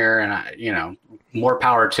fun here, and more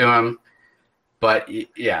power to him. But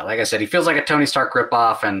yeah, like I said, he feels like a Tony Stark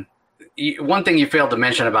ripoff. And one thing you failed to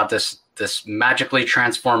mention about this magically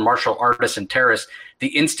transformed martial artist and terrorist, the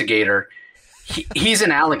Instigator, he's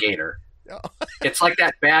an alligator. It's like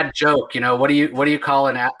that bad joke, What do you call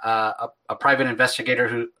a private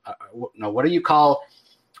investigator what do you call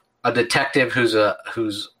a detective who's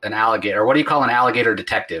an alligator? Or what do you call an alligator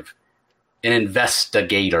detective? An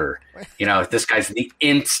investigator. This guy's the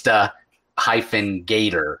Insta-gator,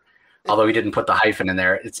 although he didn't put the hyphen in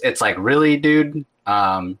there. It's like, really, dude?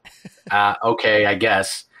 Okay, I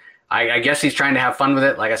guess. I guess he's trying to have fun with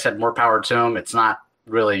it. Like I said, more power to him. It's not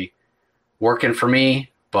really working for me.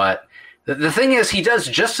 But the thing is, he does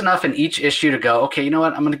just enough in each issue to go, okay, you know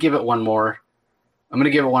what? I'm going to give it one more. I'm going to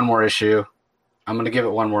give it one more issue.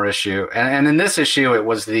 And in this issue, it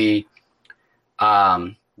was the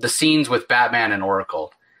scenes with Batman and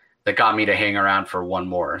Oracle that got me to hang around for one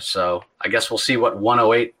more. So I guess we'll see what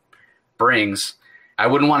 108 brings. I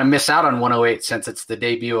wouldn't want to miss out on 108 since it's the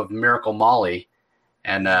debut of Miracle Molly.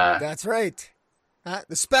 And that's right.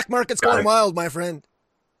 The spec market's going wild, my friend.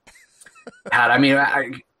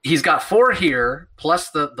 He's got 4 here, plus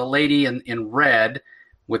the lady in red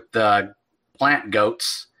with the plant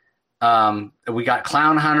goats. We got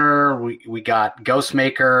Clown Hunter. We got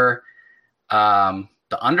Ghostmaker. The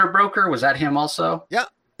Underbroker, was that him also? Yeah,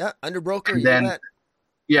 Underbroker.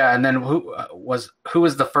 And then who was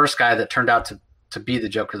the first guy that turned out to be the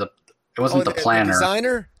Joker? It wasn't the planner.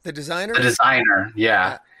 The designer. The designer.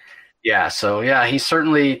 Yeah. So yeah, he's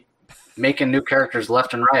certainly making new characters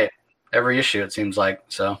left and right every issue. It seems like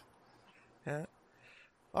so. Yeah.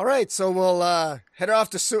 All right, so we'll head off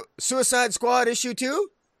to Suicide Squad issue 2.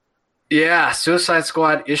 Yeah, Suicide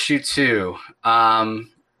Squad issue 2.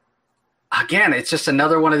 Again, it's just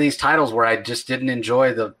another one of these titles where I just didn't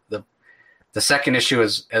enjoy the second issue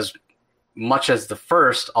as much as the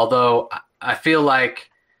first, although I feel like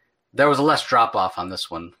there was a less drop-off on this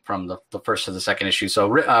one from the first to the second issue. So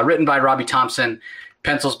written by Robbie Thompson,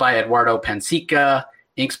 pencils by Eduardo Pansica,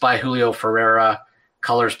 inks by Julio Ferreira,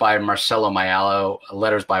 colors by Marcelo Mayalo,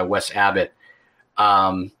 letters by Wes Abbott.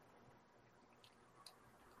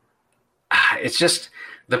 It's just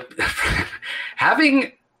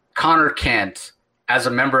having Connor Kent as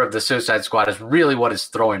a member of the Suicide Squad is really what is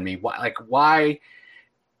throwing me. Why,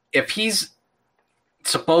 if he's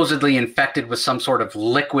supposedly infected with some sort of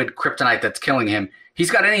liquid kryptonite that's killing him,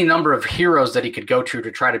 he's got any number of heroes that he could go to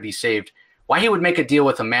try to be saved. Why he would make a deal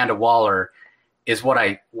with Amanda Waller is what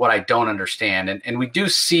I don't understand. And we do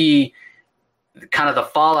see kind of the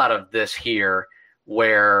fallout of this here,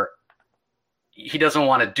 where he doesn't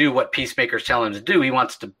want to do what Peacemaker's telling him to do. He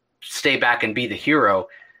wants to stay back and be the hero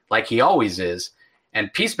like he always is.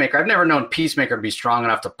 And Peacemaker, I've never known Peacemaker to be strong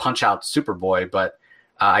enough to punch out Superboy, but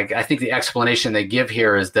I think the explanation they give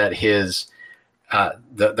here is that his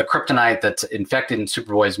the kryptonite that's infected in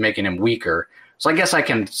Superboy is making him weaker. So I guess I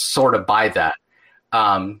can sort of buy that.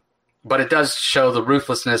 But it does show the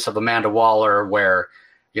ruthlessness of Amanda Waller, where,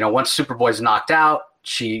 once Superboy's knocked out,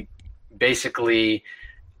 she basically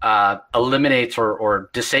eliminates or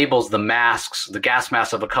disables the gas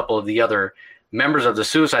masks of a couple of the other members of the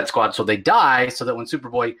Suicide Squad, so they die, so that when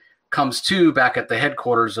Superboy comes to back at the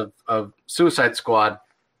headquarters of Suicide Squad,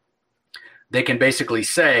 they can basically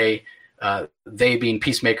say, they being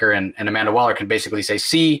Peacemaker and Amanda Waller can basically say,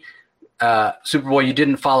 see, Superboy, you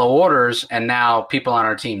didn't follow orders, and now people on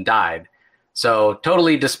our team died. So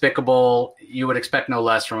totally despicable. You would expect no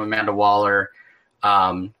less from Amanda Waller.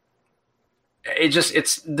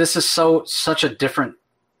 This is such a different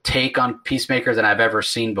take on Peacemaker than I've ever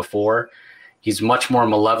seen before. He's much more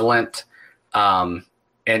malevolent. And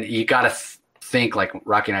you got to think, like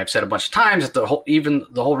Rocky and I have said a bunch of times, that the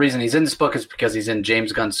whole reason he's in this book is because he's in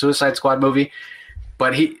James Gunn's Suicide Squad movie.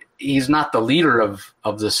 but he's not the leader of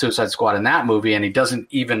the Suicide Squad in that movie, and he doesn't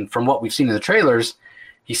even, from what we've seen in the trailers,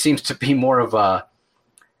 he seems to be more of a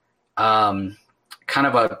kind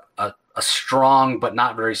of a strong but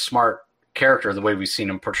not very smart character, the way we've seen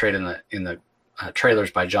him portrayed in the trailers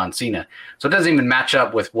by John Cena. So it doesn't even match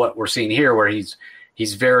up with what we're seeing here, where he's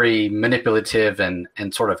very manipulative and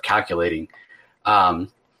sort of calculating. But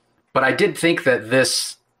I did think that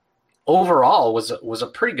this overall was a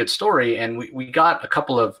pretty good story, and we got a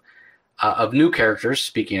couple of new characters,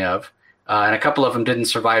 speaking of, and a couple of them didn't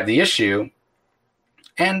survive the issue,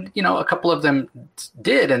 and a couple of them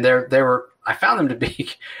did, and they were, I found them to be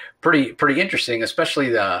pretty interesting, especially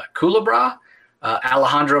the Culebra,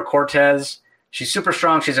 Alejandro Cortez. She's super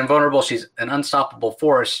strong. She's invulnerable. She's an unstoppable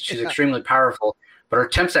force. She's extremely powerful, but her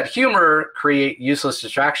attempts at humor create useless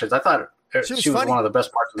distractions. I thought she was one of the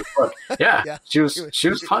best parts of the book. Yeah, she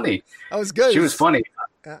was funny. That was good. She was funny.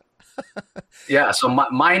 Yeah. So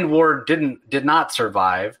Mind Ward did not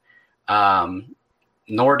survive,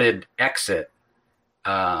 nor did Exit,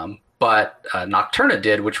 but Nocturna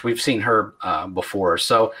did, which we've seen her before.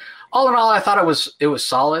 So all in all, I thought it was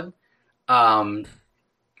solid.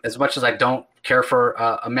 As much as I don't care for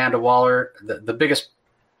Amanda Waller, the biggest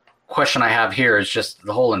question I have here is just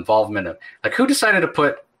the whole involvement of, like, who decided to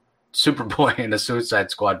put Superboy in a Suicide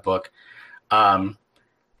Squad book.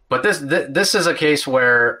 But this is a case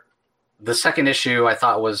where the second issue I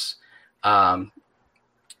thought was,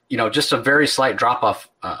 just a very slight drop off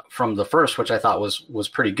from the first, which I thought was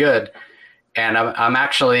pretty good. And I'm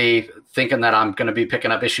actually thinking that I'm going to be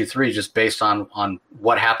picking up issue 3 just based on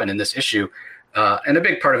what happened in this issue. And a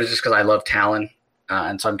big part of it is just because I love Talon.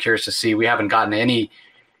 And so I'm curious to see, we haven't gotten any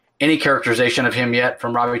characterization of him yet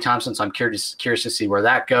from Robbie Thompson. So I'm curious to see where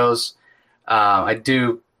that goes. I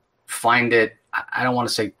do find it, I don't want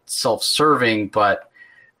to say self-serving, but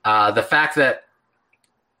the fact that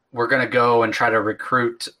we're going to go and try to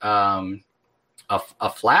recruit a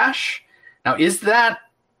Flash. Now,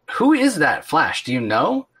 who is that Flash? Do you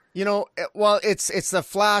know? Well, it's the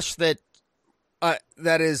Flash that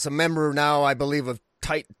is a member now, I believe, of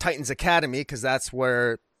Titans Academy, because that's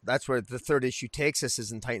where the third issue takes us,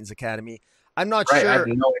 is in Titans Academy. I'm not sure.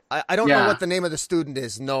 I don't know what the name of the student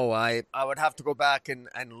is. No, I would have to go back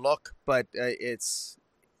and look, but it's.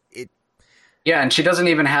 Yeah, and she doesn't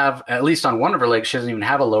even have, at least on one of her legs, she doesn't even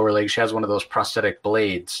have a lower leg. She has one of those prosthetic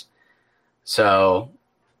blades. So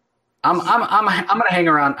I'm gonna hang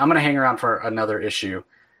around. I'm gonna hang around for another issue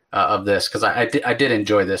of this, because I did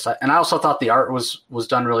enjoy this, and I also thought the art was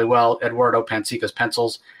done really well. Eduardo Pansica's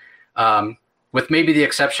pencils, with maybe the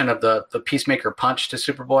exception of the Peacemaker punch to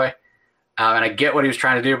Superboy, and I get what he was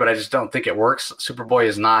trying to do, but I just don't think it works. Superboy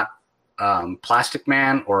is not Plastic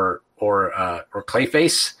Man or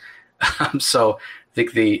Clayface. So I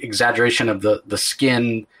think the exaggeration of the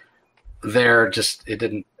skin there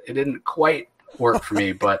it didn't quite work for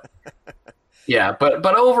me, but yeah, but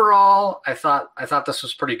overall I thought this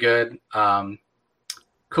was pretty good. Culebra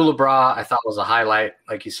I thought was a highlight.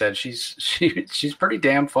 Like you said, she's pretty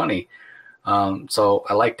damn funny. So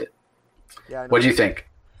I liked it. Yeah. What do you think?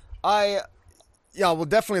 Well,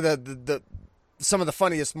 definitely the some of the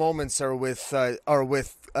funniest moments are with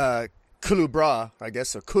Culebra, I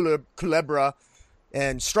guess, or Culebra,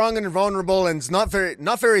 and strong and invulnerable, and not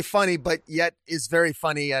very funny, but yet is very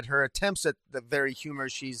funny at her attempts at the very humor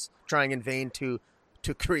she's trying in vain to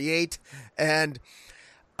create. And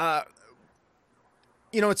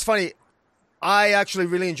it's funny. I actually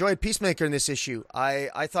really enjoyed Peacemaker in this issue.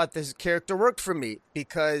 I thought this character worked for me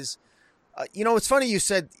because, it's funny you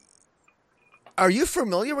said. Are you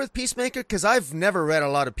familiar with Peacemaker? Because I've never read a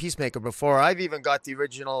lot of Peacemaker before. I've even got the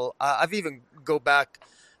original. I've even go back.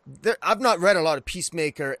 I've not read a lot of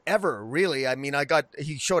Peacemaker ever, really. I mean,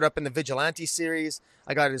 he showed up in the Vigilante series.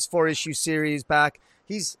 I got his 4-issue series back.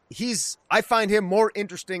 I find him more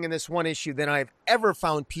interesting in this one issue than I've ever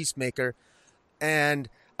found Peacemaker. And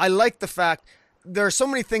I like the fact there are so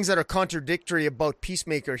many things that are contradictory about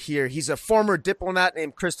Peacemaker here. He's a former diplomat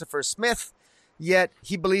named Christopher Smith. Yet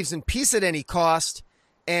he believes in peace at any cost.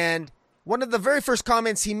 And one of the very first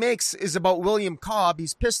comments he makes is about William Cobb.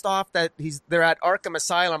 He's pissed off that they're at Arkham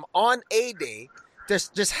Asylum on A-Day.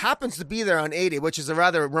 Just happens to be there on A-Day, which is a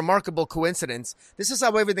rather remarkable coincidence. This is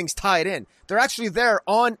how everything's tied in. They're actually there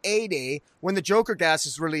on A-Day when the Joker gas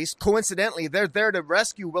is released. Coincidentally, they're there to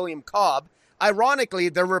rescue William Cobb. Ironically,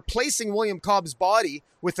 they're replacing William Cobb's body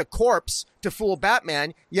with a corpse to fool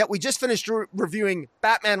Batman, yet we just finished reviewing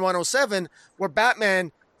Batman 107, where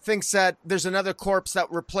Batman thinks that there's another corpse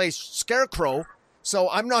that replaced Scarecrow. So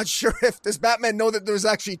I'm not sure if does Batman know that there's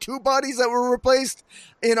actually 2 bodies that were replaced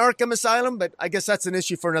in Arkham Asylum, but I guess that's an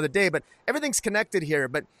issue for another day. But everything's connected here.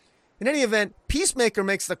 But in any event, Peacemaker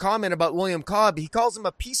makes the comment about William Cobb. He calls him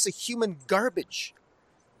a piece of human garbage.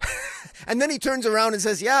 And then he turns around and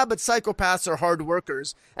says, yeah, but psychopaths are hard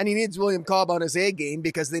workers. And he needs William Cobb on his A game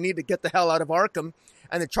because they need to get the hell out of Arkham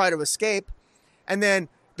and they try to escape. And then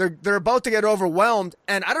they're about to get overwhelmed.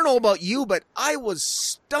 And I don't know about you, but I was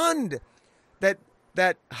stunned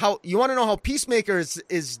that how you want to know how Peacemaker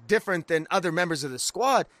is different than other members of the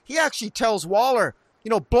squad. He actually tells Waller,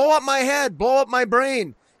 blow up my head, blow up my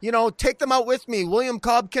brain, take them out with me. William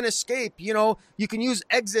Cobb can escape. You can use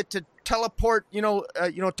exit to teleport,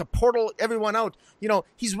 to portal everyone out.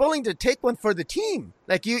 He's willing to take one for the team.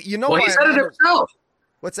 Like, Well, he said it himself.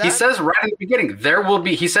 What's that? He says right in the beginning,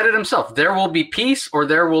 he said it himself, there will be peace or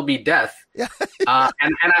there will be death. Yeah.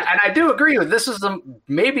 And I do agree with this is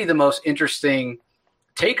maybe the most interesting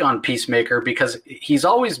take on Peacemaker because he's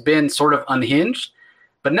always been sort of unhinged,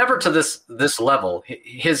 but never to this level.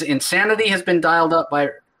 His insanity has been dialed up by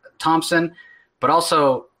Thompson, but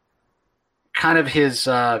also kind of his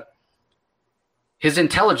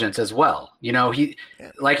intelligence as well.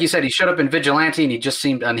 Like you said, he showed up in Vigilante and he just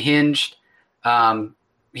seemed unhinged.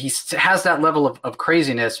 He has that level of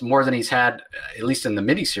craziness more than he's had, at least in the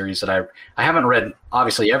miniseries that I haven't read,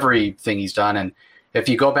 obviously, everything he's done. And if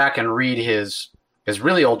you go back and read his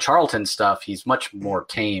really old Charlton stuff, he's much more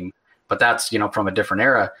tame, but that's, from a different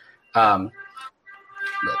era. Sorry.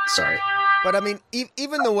 But I mean,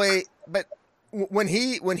 even the way, but when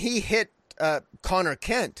he hit Connor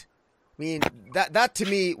Kent, I mean, that to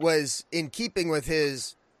me was in keeping with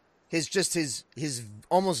his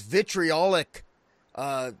almost vitriolic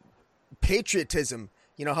patriotism.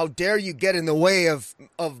 How dare you get in the way of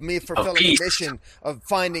me fulfilling the mission of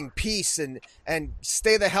finding peace and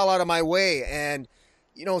stay the hell out of my way. And,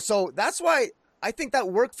 so that's why I think that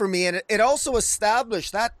worked for me. And it also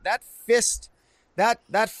established that fist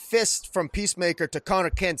from Peacemaker to Connor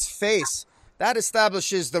Kent's face, that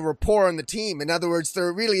establishes the rapport on the team. In other words,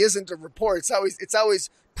 there really isn't a rapport. It's always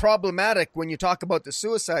problematic when you talk about the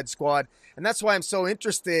Suicide Squad. And that's why I'm so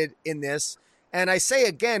interested in this. And I say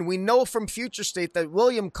again, we know from Future State that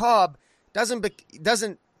William Cobb doesn't,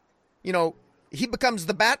 he becomes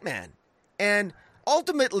the Batman. And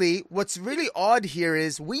ultimately, what's really odd here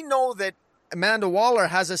is we know that Amanda Waller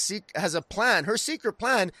has a plan. Her secret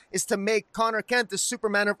plan is to make Connor Kent the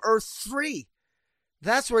Superman of Earth 3.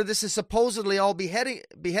 That's where this is supposedly all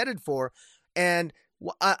beheaded for. And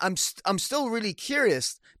I'm still really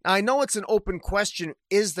curious. Now, I know it's an open question.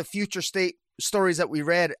 Is the Future State stories that we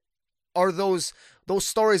read, are those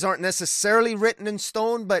stories aren't necessarily written in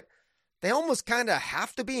stone, but they almost kind of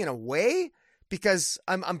have to be in a way, because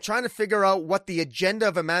I'm trying to figure out what the agenda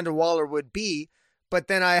of Amanda Waller would be. But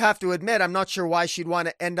then I have to admit, I'm not sure why she'd want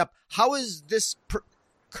to end up. How is this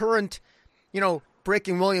current,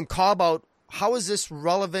 breaking William Cobb out, how is this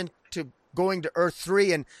relevant to going to Earth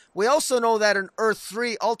 3? And we also know that in Earth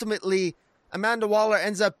 3, ultimately, Amanda Waller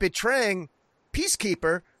ends up betraying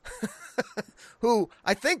Peacekeeper, who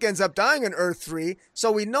I think ends up dying in Earth 3.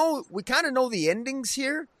 So we kind of know the endings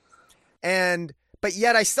here. But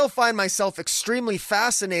yet I still find myself extremely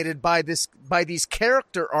fascinated by these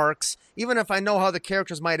character arcs, even if I know how the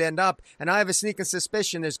characters might end up. And I have a sneaking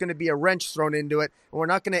suspicion there's going to be a wrench thrown into it, and we're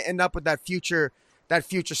not going to end up with that future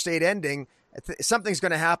state ending. Something's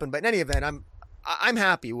going to happen. But in any event, I'm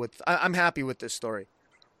happy with this story.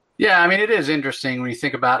 Yeah, I mean, it is interesting when you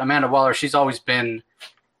think about Amanda Waller. She's always been,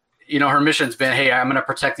 her mission's been, hey, I'm going to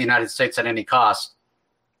protect the United States at any cost.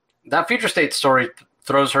 That Future State story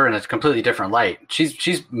throws her in a completely different light.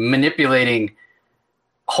 She's manipulating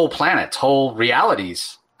whole planets, whole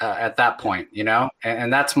realities at that point,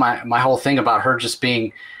 and that's my whole thing about her just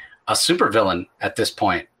being a supervillain at this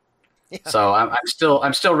point. Yeah. So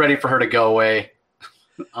I'm still ready for her to go away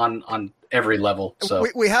on every level. So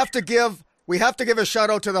we have to give a shout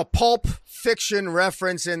out to the Pulp Fiction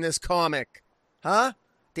reference in this comic, huh?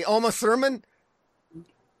 The Uma Thurman,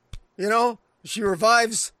 she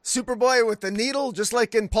revives Superboy with the needle, just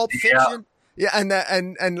like in Pulp Fiction. Yeah,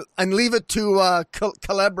 and leave it to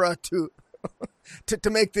Calabra to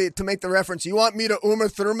make the reference. You want me to Uma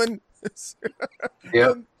Thurman?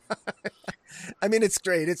 Yeah. I mean, it's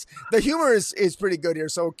great. The humor is pretty good here.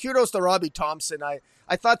 So kudos to Robbie Thompson.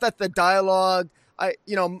 I thought that the dialogue,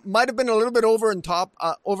 might have been a little bit over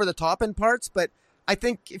the top in parts, but I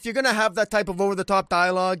think if you're gonna have that type of over the top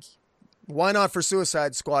dialogue, why not for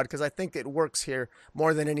Suicide Squad? Because I think it works here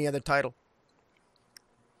more than any other title.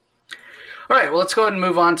 All right, well, let's go ahead and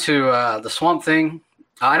move on to the Swamp Thing.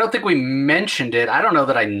 I don't think we mentioned it. I don't know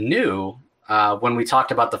that I knew when we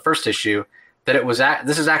talked about the first issue that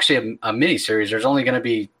this is actually a mini series. There's only going to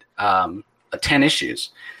be 10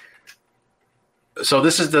 issues. So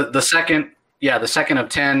this is the second of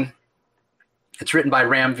 10. It's written by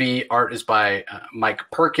Ram V. Art is by Mike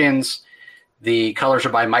Perkins. The colors are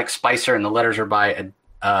by Mike Spicer, and the letters are by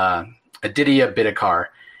Aditya Bidikar.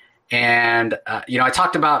 And I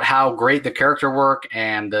talked about how great the character work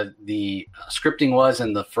and the scripting was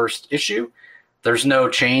in the first issue. There's no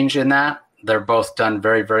change in that. They're both done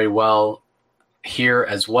very, very well here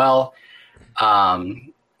as well.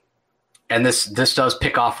 And this does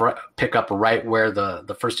pick up right where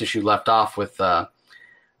the first issue left off with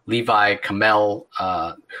Levi Kamel,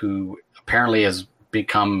 who apparently has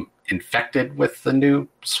become infected with the new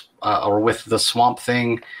or with the Swamp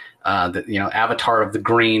Thing, Avatar of the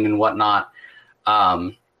Green and whatnot.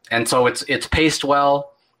 And so it's paced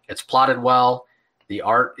well, it's plotted well, the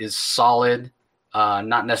art is solid.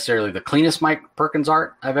 Not necessarily the cleanest Mike Perkins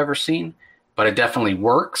art I've ever seen, but it definitely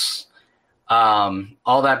works.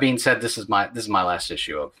 All that being said, this is my last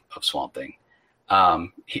issue of Swamp Thing.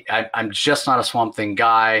 I'm just not a Swamp Thing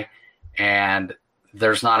guy, and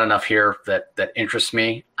there's not enough here that interests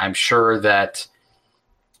me. I'm sure that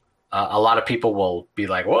a lot of people will be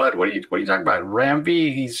like, "What? What are you talking about? Ram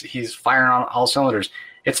V, he's firing on all cylinders."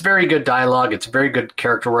 It's very good dialogue. It's very good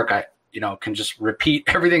character work. I can just repeat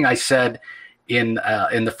everything I said in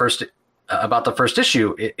the first about the first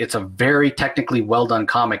issue. It's a very technically well done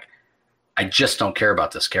comic. I just don't care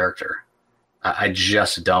about this character. I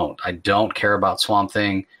just don't. I don't care about Swamp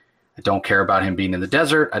Thing. I don't care about him being in the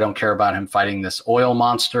desert. I don't care about him fighting this oil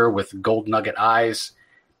monster with gold nugget eyes.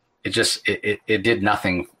 It did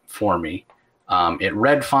nothing for me. It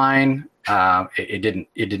read fine. It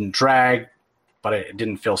didn't drag, but I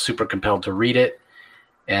didn't feel super compelled to read it.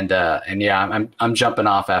 And yeah, I'm jumping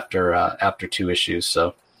off after 2 issues.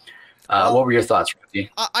 So, what were your thoughts,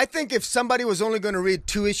 Ricky? I think if somebody was only going to read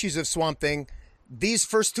 2 issues of Swamp Thing, these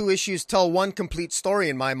first 2 issues tell one complete story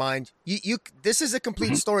in my mind. This is a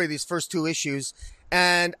complete story, these first 2 issues,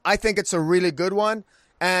 and I think it's a really good one.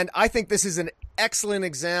 And I think this is an excellent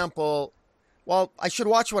example. Well, I should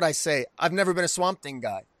watch what I say. I've never been a Swamp Thing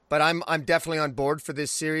guy, but I'm definitely on board for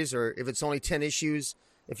this series. Or if it's only 10 issues,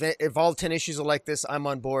 if all 10 issues are like this, I'm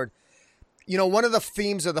on board. One of the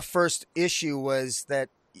themes of the first issue was that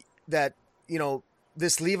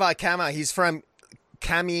this Levi Kamei, he's from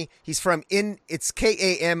it's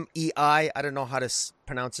Kamei. I don't know how to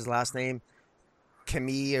pronounce his last name,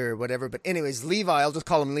 Kamei or whatever. But anyways, Levi, I'll just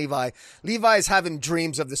call him Levi. Levi is having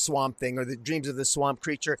dreams of the Swamp Thing or the dreams of the swamp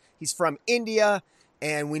creature. He's from India,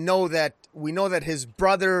 and we know that his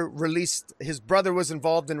brother was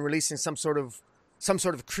involved in releasing some sort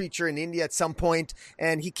of creature in India at some point,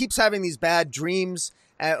 and he keeps having these bad dreams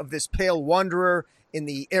of this pale wanderer in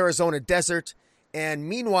the Arizona desert. And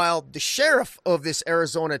meanwhile, the sheriff of this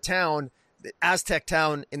Arizona town, the Aztec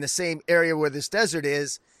town in the same area where this desert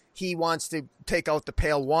is, he wants to take out the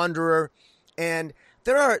pale wanderer. And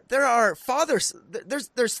there are fathers.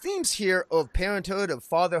 There's themes here of parenthood, of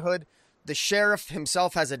fatherhood. The sheriff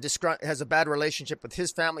himself has a bad relationship with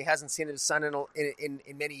his family. Hasn't seen his son in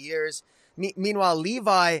many years. Meanwhile,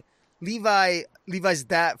 Levi's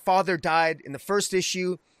father died in the first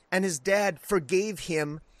issue, and his dad forgave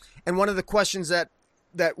him. And one of the questions that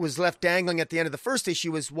was left dangling at the end of the first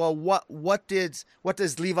issue was, well, what does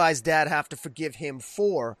Levi's dad have to forgive him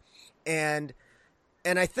for? And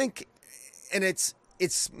I think, and it's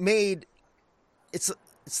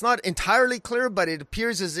not entirely clear, but it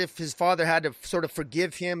appears as if his father had to sort of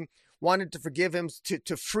wanted to forgive him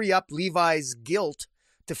to free up Levi's guilt,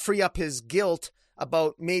 to free up his guilt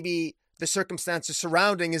about maybe the circumstances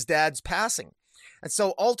surrounding his dad's passing. And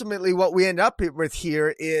so ultimately what we end up with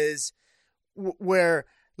here is where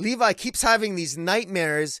Levi keeps having these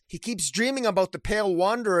nightmares. He keeps dreaming about the Pale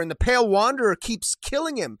Wanderer, and the Pale Wanderer keeps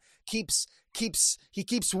killing him, he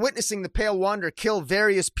keeps witnessing the Pale Wanderer kill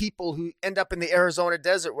various people who end up in the Arizona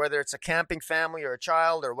desert, whether it's a camping family or a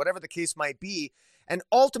child or whatever the case might be. And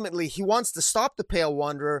ultimately he wants to stop the Pale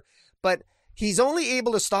Wanderer, but he's only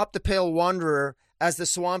able to stop the Pale Wanderer as the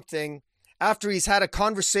Swamp Thing after he's had a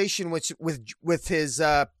conversation with his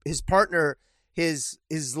partner, his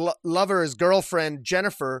lover, his girlfriend,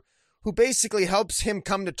 Jennifer, who basically helps him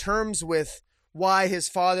come to terms with why his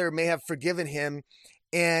father may have forgiven him.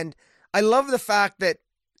 And I love the fact that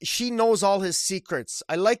she knows all his secrets.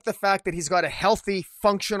 I like the fact that he's got a healthy,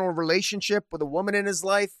 functional relationship with a woman in his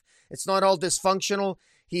life. It's not all dysfunctional.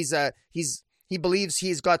 He believes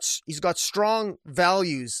he's got strong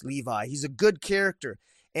values, Levi. He's a good character.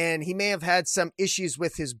 And he may have had some issues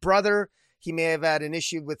with his brother. He may have had an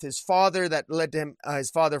issue with his father that led to him,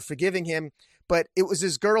 his father forgiving him. But it was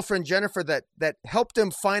his girlfriend, Jennifer, that helped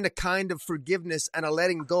him find a kind of forgiveness and a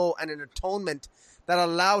letting go and an atonement that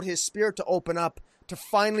allowed his spirit to open up to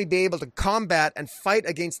finally be able to combat and fight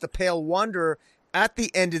against the Pale Wanderer at the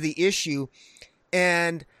end of the issue.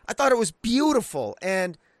 And I thought it was beautiful.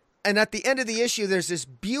 And at the end of the issue, there's this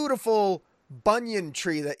beautiful banyan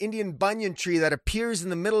tree, the Indian banyan tree that appears in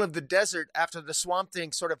the middle of the desert after the Swamp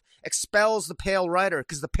Thing sort of expels the Pale Rider.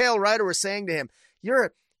 Because the Pale Rider was saying to him,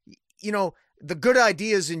 the good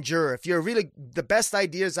ideas endure. If you're really, the best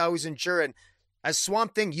ideas always endure. And as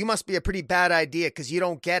Swamp Thing, you must be a pretty bad idea because you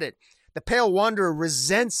don't get it. The Pale Wanderer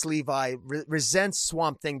resents Levi, resents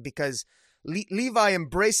Swamp Thing because Levi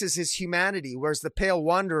embraces his humanity, whereas the Pale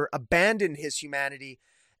Wanderer abandoned his humanity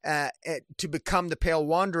to become the Pale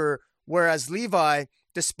Wanderer. Whereas Levi,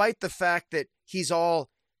 despite the fact that he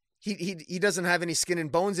doesn't have any skin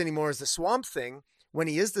and bones anymore as the Swamp Thing, when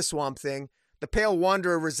he is the Swamp Thing, the Pale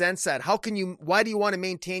Wanderer resents that. Why do you want to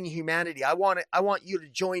maintain your humanity? I want you to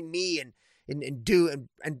join me and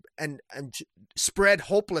spread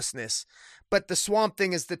hopelessness. But the Swamp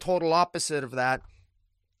Thing is the total opposite of that.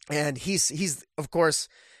 And he's of course,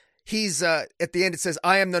 at the end it says,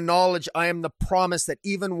 I am the knowledge, I am the promise that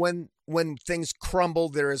even when things crumble,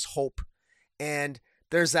 there is hope. And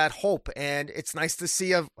there's that hope. And it's nice to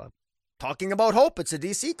see talking about hope. It's a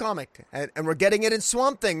DC comic. And we're getting it in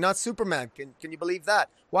Swamp Thing, not Superman. Can you believe that?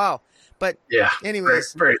 Wow. But yeah,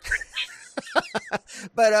 anyways. Very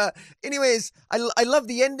But anyways, I love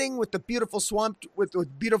the ending with the beautiful swamp, with the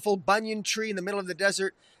beautiful banyan tree in the middle of the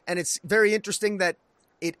desert. And it's very interesting that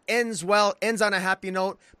it ends on a happy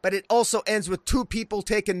note, but it also ends with two people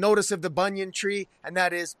taking notice of the banyan tree, and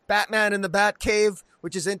that is Batman in the Batcave,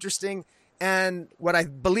 which is interesting, and what I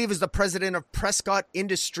believe is the president of Prescott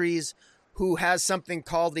Industries, who has something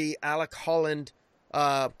called the Alec Holland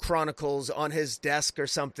Chronicles on his desk or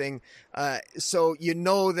something. So you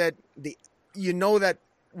know that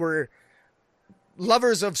we're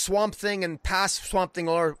lovers of Swamp Thing and past Swamp Thing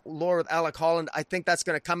lore with Alec Holland. I think that's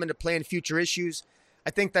going to come into play in future issues. I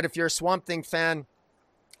think that if you're a Swamp Thing fan,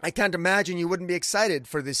 I can't imagine you wouldn't be excited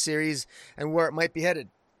for this series and where it might be headed.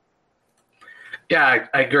 Yeah,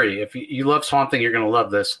 I agree. If you love Swamp Thing, you're going to love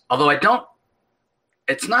this. Although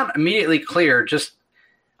it's not immediately clear.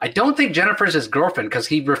 I don't think Jennifer's his girlfriend because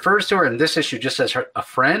he refers to her in this issue just as a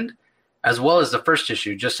friend, as well as the first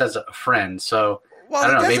issue just as a friend. So I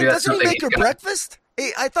don't know. Maybe that's doesn't something. He make her breakfast?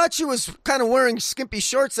 I thought she was kind of wearing skimpy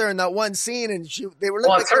shorts there in that one scene, and they were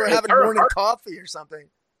looking like they were having morning coffee or something.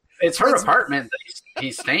 It's her apartment that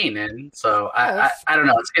he's staying in, so I don't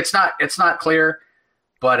know. It's not clear,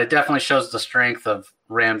 but it definitely shows the strength of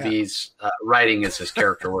Rambee's writing as his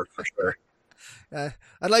character work for sure.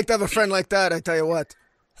 I'd like to have a friend like that. I tell you what.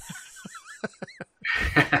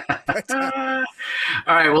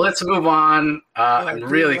 All right, well, let's move on. I'm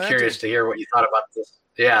really curious to hear what you thought about this.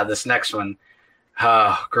 Yeah, this next one.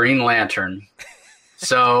 Green Lantern.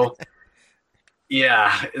 So,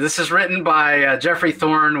 yeah, this is written by Jeffrey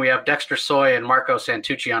Thorne. We have Dexter Soy and Marco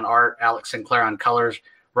Santucci on art, Alex Sinclair on colors,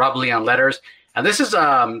 Rob Lee on letters. And this is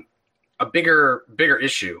a bigger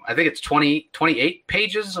issue. I think it's 28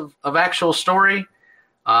 pages of actual story.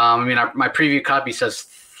 My preview copy says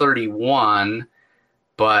 31,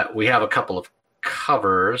 but we have a couple of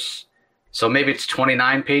covers. So maybe it's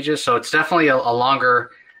 29 pages. So it's definitely a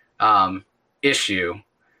longer issue.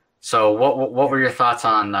 So what were your thoughts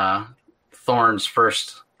on Thorne's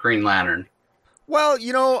first Green Lantern? Well,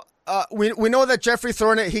 we know that Jeffrey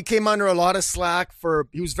Thorne, he came under a lot of slack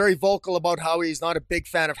he was very vocal about how he's not a big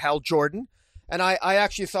fan of Hal Jordan. And I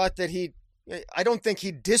actually thought that I don't think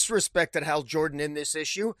he disrespected Hal Jordan in this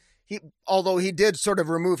issue. Although he did sort of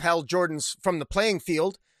remove Hal Jordan from the playing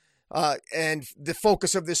field. And the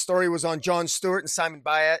focus of this story was on John Stewart and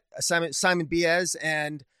Simon Baez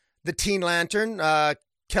and the Teen Lantern,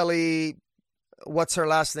 Kelly, what's her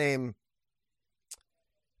last name?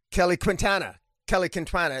 Kelly Quintana,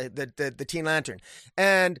 the Teen Lantern.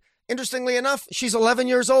 And interestingly enough, she's 11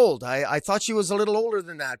 years old. I thought she was a little older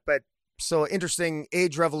than that, but so interesting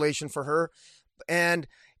age revelation for her. And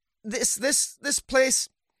this is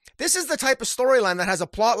the type of storyline that has a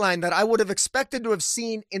plot line that I would have expected to have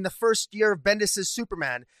seen in the first year of Bendis'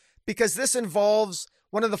 Superman, because this involves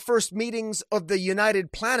one of the first meetings of the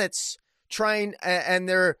United Planets and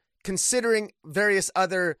they're considering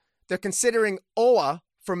they're considering OA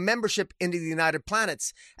for membership into the United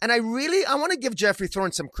Planets. And I want to give Jeffrey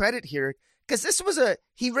Thorne some credit here, because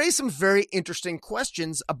he raised some very interesting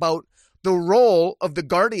questions about the role of the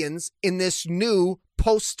Guardians in this new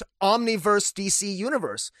post-Omniverse DC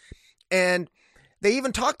universe. And they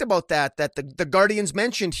even talked about that the Guardians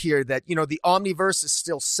mentioned here that, you know, the Omniverse is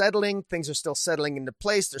still settling. Things are still settling into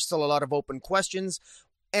place. There's still a lot of open questions.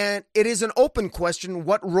 And it is an open question.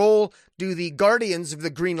 What role do the Guardians of the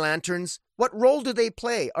Green Lanterns, what role do they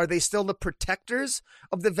play? Are they still the protectors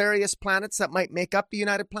of the various planets that might make up the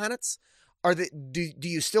United Planets? Do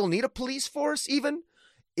you still need a police force even?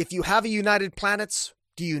 If you have a United Planets,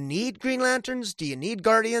 do you need Green Lanterns? Do you need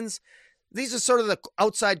Guardians? These are sort of the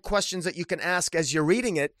outside questions that you can ask as you're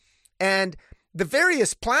reading it. And the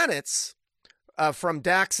various planets, from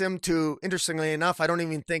Daxim to, interestingly enough, I don't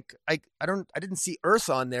even think I didn't see Earth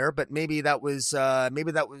on there, but maybe that was I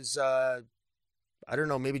don't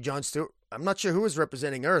know, maybe Jon Stewart. I'm not sure who was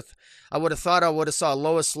representing Earth. I would have saw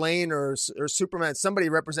Lois Lane or Superman, somebody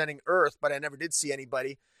representing Earth, but I never did see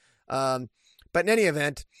anybody. But in any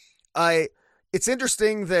event, it's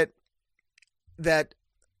interesting that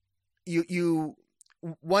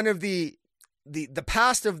one of the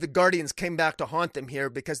past of the Guardians came back to haunt them here,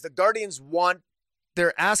 because the Guardians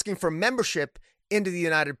they're asking for membership into the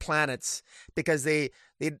United Planets, because they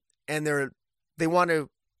want to,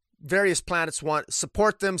 various planets want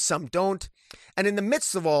support them, some don't. And in the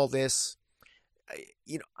midst of all this,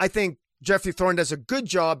 you know, I think Geoffrey Thorne does a good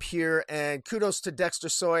job here, and kudos to Dexter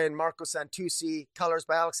Soy and Marco Santucci, colors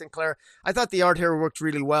by Alex Sinclair. I thought the art here worked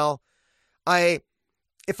really well.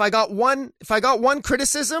 If I got one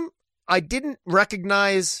criticism, I didn't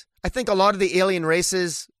recognize, I think a lot of the alien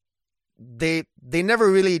races, they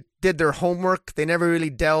never really did their homework. They never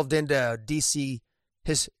really delved into DC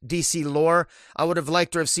lore. I would have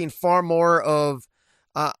liked to have seen far more of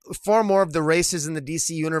the races in the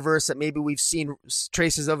DC universe that maybe we've seen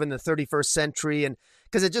traces of in the 31st century, and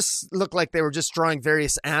because it just looked like they were just drawing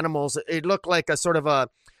various animals. It looked like a sort of a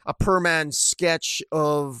per-man sketch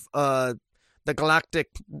of the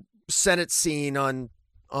Galactic Senate scene on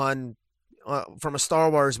from a Star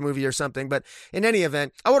Wars movie or something. But in any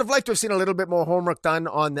event, I would have liked to have seen a little bit more homework done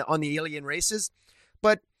on the alien races.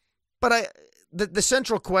 But the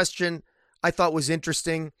central question I thought was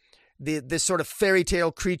interesting. This sort of fairy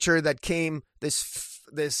tale creature that came, this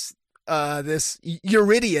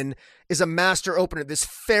Eurydian is a master opener. This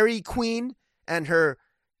fairy queen, and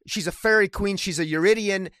she's a fairy queen. She's a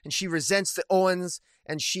Eurydian, and she resents the Owens,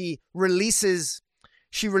 and she releases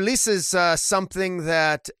something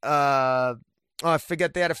that I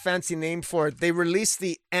forget, they had a fancy name for it. They released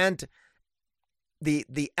the matritrim.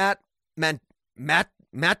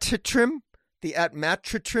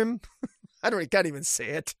 I can't even say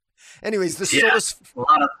it. Anyways, the source.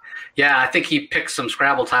 I think he picked some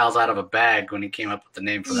Scrabble tiles out of a bag when he came up with the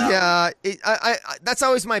name for that. Yeah, that's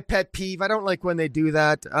always my pet peeve. I don't like when they do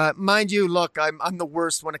that. Mind you, look, I'm the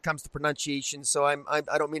worst when it comes to pronunciation, so I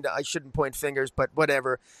don't mean to. I shouldn't point fingers, but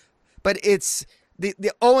whatever. But it's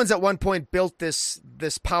the Owens at one point built this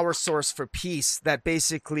power source for peace that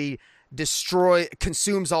basically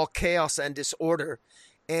consumes all chaos and disorder,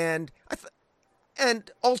 and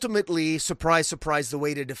And ultimately, surprise, surprise, the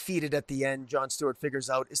way to defeat it at the end, Jon Stewart figures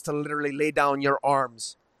out, is to literally lay down your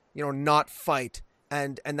arms, not fight.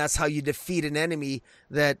 And that's how you defeat an enemy.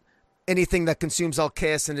 That anything that consumes all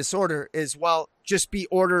chaos and disorder is, well, just be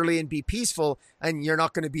orderly and be peaceful, and you're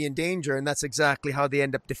not going to be in danger. And that's exactly how they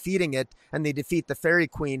end up defeating it. And they defeat the Fairy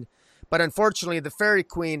Queen. But unfortunately, the Fairy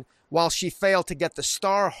Queen, while she failed to get the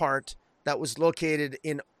Star Heart that was located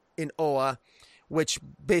in Oa, which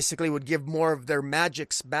basically would give more of their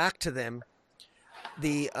magics back to them,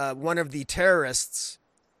 one of the terrorists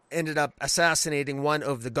ended up assassinating one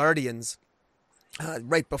of the Guardians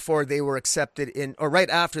right before they were accepted in, or right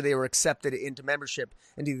after they were accepted into membership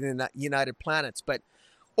into the United Planets. But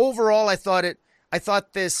overall, I thought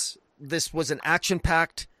this was an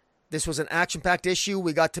action-packed issue.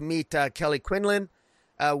 We got to meet Kelly Quinlan.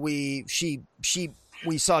 We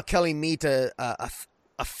saw Kelly meet a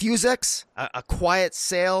Fusex, a quiet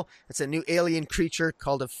sail. It's a new alien creature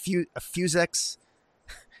called a Fusex.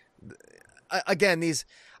 Again,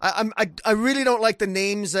 I really don't like the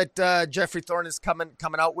names that Geoffrey Thorne is coming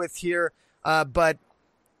out with here. But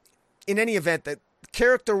in any event, the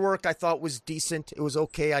character work I thought was decent. It was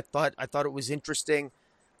okay. I thought it was interesting.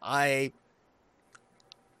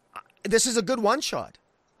 This is a good one shot.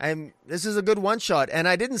 And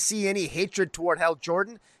I didn't see any hatred toward Hal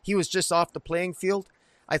Jordan. He was just off the playing field.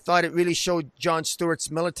 I thought it really showed Jon Stewart's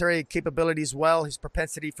military capabilities well, his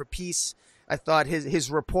propensity for peace. I thought his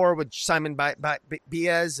rapport with Simon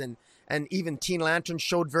Baez and even Teen Lantern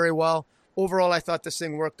showed very well. Overall, I thought this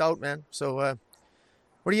thing worked out, man. So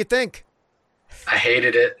what do you think? I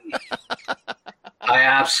hated it. I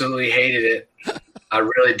absolutely hated it. I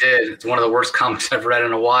really did. It's one of the worst comics I've read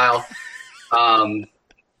in a while.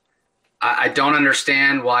 I don't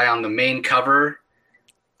understand why on the main cover,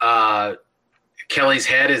 Kelly's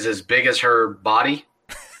head is as big as her body.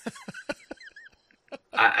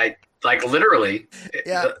 I like literally,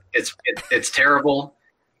 Yeah. it's terrible.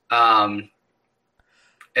 And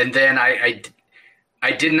then I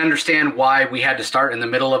didn't understand why we had to start in the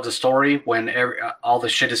middle of the story when all the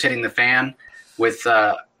shit is hitting the fan with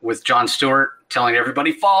Jon Stewart telling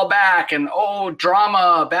everybody fall back and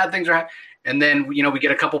drama, bad things are happening. And then, we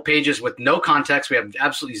get a couple pages with no context. We have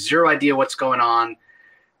absolutely zero idea what's going on.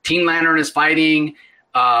 Teen Lantern is fighting.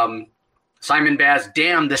 Simon Baz,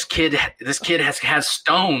 damn, this kid has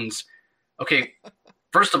stones. Okay,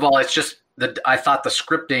 first of all, it's just I thought the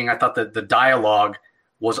scripting, I thought the dialogue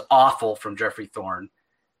was awful from Jeffrey Thorne.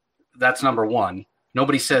 That's number one.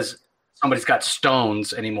 Nobody says somebody's got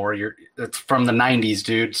stones anymore. It's from the 90s,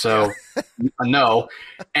 dude. So no.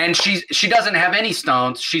 And she doesn't have any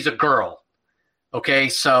stones. She's a girl. Okay,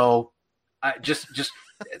 so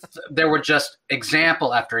there were just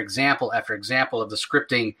example after example after example of the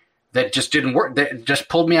scripting that just didn't work. That just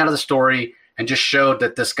pulled me out of the story and just showed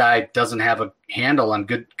that this guy doesn't have a handle on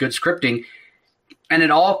good scripting. And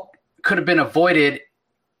it all could have been avoided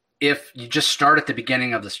if you just start at the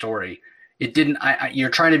beginning of the story. It didn't. You're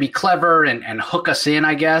trying to be clever and hook us in,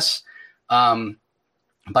 I guess,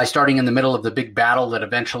 by starting in the middle of the big battle that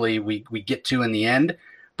eventually we get to in the end.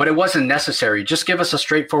 But it wasn't necessary. Just give us a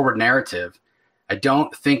straightforward narrative. I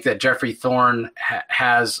don't think that Jeffrey Thorne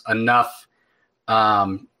has enough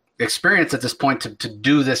experience at this point to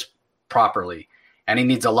do this properly, and he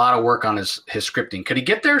needs a lot of work on his scripting. Could he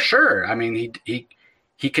get there? Sure. I mean,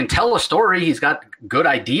 he can tell a story. He's got good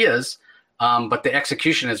ideas, but the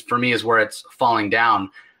execution for me is where it's falling down.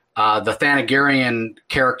 The Thanagarian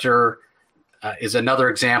character is another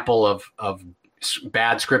example of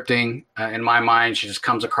bad scripting in my mind. She just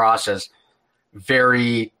comes across as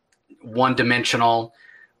very one-dimensional.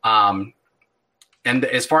 And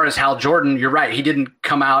as far as Hal Jordan, you're right. He didn't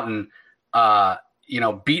come out and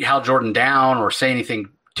beat Hal Jordan down or say anything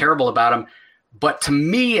terrible about him. But to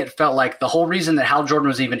me, it felt like the whole reason that Hal Jordan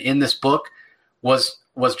was even in this book was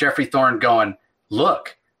Jeffrey Thorne going,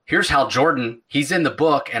 look, here's Hal Jordan. He's in the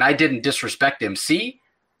book, and I didn't disrespect him. See,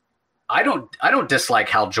 I don't dislike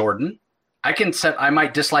Hal Jordan. I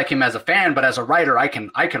might dislike him as a fan, but as a writer, I can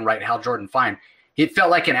write Hal Jordan fine. It felt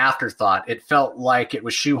like an afterthought. It felt like it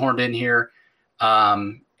was shoehorned in here.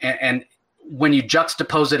 And when you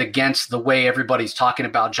juxtapose it against the way everybody's talking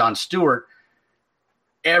about Jon Stewart,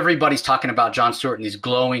 everybody's talking about Jon Stewart in these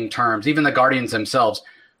glowing terms, even the Guardians themselves.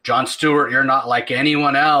 Jon Stewart, you're not like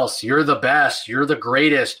anyone else. You're the best. You're the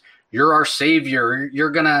greatest. You're our savior. You're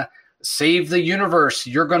going to save the universe.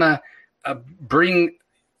 You're going to bring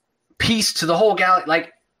peace to the whole galaxy.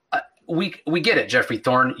 Like, we get it, Jeffrey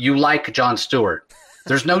Thorne. You like Jon Stewart.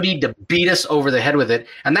 There's no need to beat us over the head with it.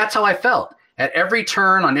 And that's how I felt. At every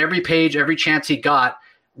turn, on every page, every chance he got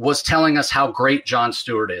was telling us how great Jon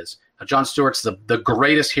Stewart is. Jon Stewart's the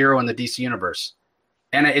greatest hero in the DC universe.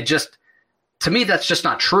 And it just, to me, that's just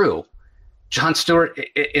not true. Jon Stewart,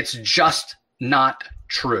 it's just not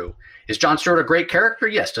true. Is Jon Stewart a great character?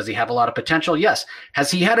 Yes. Does he have a lot of potential? Yes.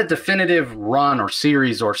 Has he had a definitive run or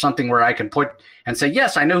series or something where I can point and say,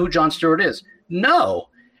 yes, I know who Jon Stewart is? No.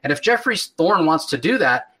 And if Jeffrey Thorne wants to do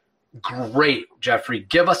that, great, Jeffrey.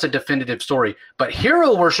 Give us a definitive story. But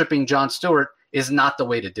hero worshiping Jon Stewart is not the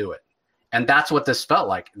way to do it. And that's what this felt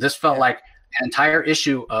like. This felt like an entire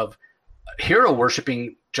issue of hero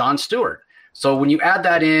worshiping Jon Stewart. So when you add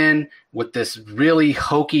that in with this really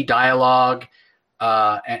hokey dialogue,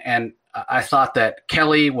 and I thought that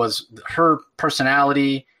Kelly was her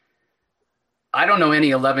personality. I don't know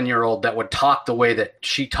any 11-year-old that would talk the way that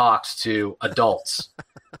she talks to adults.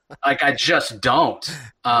 Like, I just don't.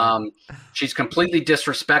 She's completely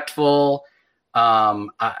disrespectful.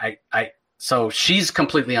 So she's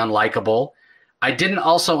completely unlikable. I didn't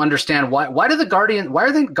also understand why are the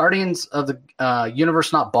Guardians of the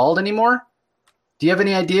Universe not bald anymore? Do you have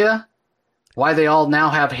any idea why they all now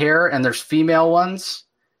have hair and there's female ones?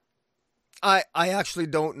 I actually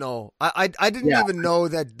don't know. I didn't even know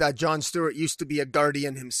that Jon Stewart used to be a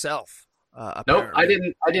Guardian himself. Nope, I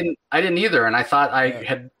didn't either. And I thought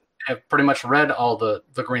I have pretty much read all the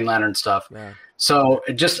Green Lantern stuff. Yeah. So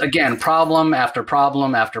just, again, problem after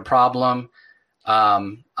problem after problem.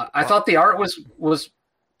 I thought the art was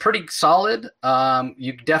pretty solid.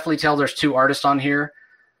 You definitely tell there's two artists on here.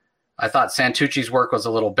 I thought Santucci's work was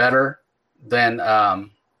a little better than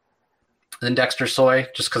Dexter Soy,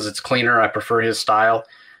 just because it's cleaner. I prefer his style.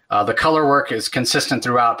 The color work is consistent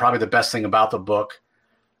throughout, probably the best thing about the book.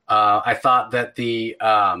 I thought that the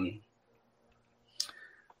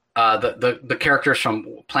the characters from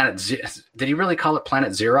Planet Z. Did he really call it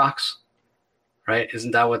Planet Xerox? Right?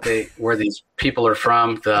 Isn't that where these people are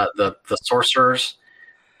from? The sorcerers.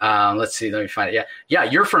 Let's see. Let me find it. Yeah.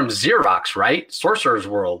 You're from Xerox, right? Sorcerer's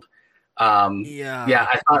World. Yeah.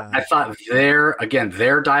 I thought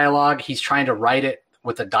their dialogue. He's trying to write it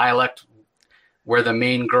with a dialect where the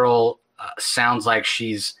main girl sounds like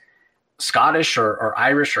she's Scottish or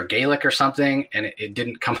Irish or Gaelic or something, and it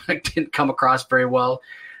didn't come across very well.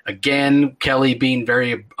 Again, Kelly being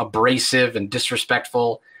very abrasive and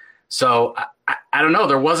disrespectful. So I don't know.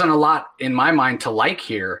 There wasn't a lot in my mind to like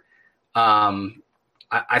here.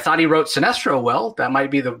 I thought he wrote Sinestro well. That might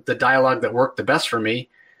be the dialogue that worked the best for me.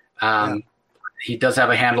 He does have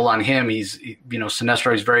a handle on him.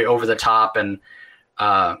 Sinestro is very over the top and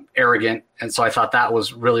arrogant. And so I thought that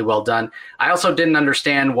was really well done. I also didn't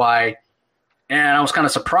understand why, and I was kind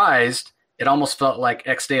of surprised. It almost felt like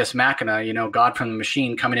Ex Deus Machina, God from the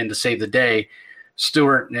machine coming in to save the day.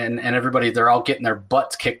 Stewart and everybody, they're all getting their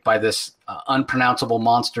butts kicked by this unpronounceable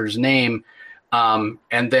monster's name.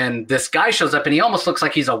 And then this guy shows up and he almost looks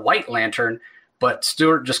like he's a White Lantern, but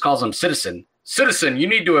Stewart just calls him Citizen. Citizen, you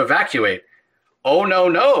need to evacuate. Oh,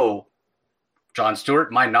 no. John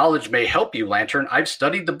Stewart, my knowledge may help you, Lantern. I've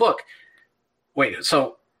studied the book. Wait,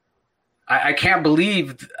 so I can't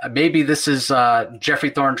believe maybe this is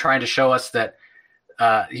Jeffrey Thorne trying to show us that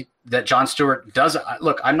that John Stewart does.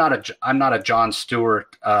 Look, I'm not a John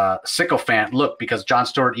Stewart sycophant. Look, because John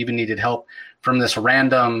Stewart even needed help from this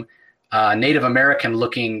random Native American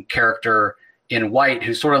looking character in white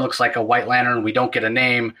who sort of looks like a White Lantern. We don't get a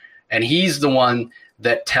name, and he's the one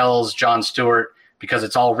that tells John Stewart, because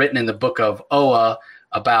it's all written in the book of Oa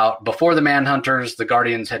about before the Manhunters, the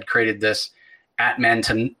Guardians had created this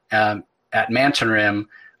Atmantarim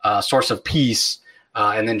source of peace.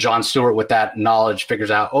 And then John Stewart, with that knowledge,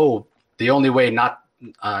 figures out, the only way not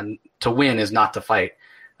to win is not to fight.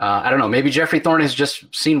 I don't know. Maybe Jeffrey Thorne has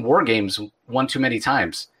just seen war games one too many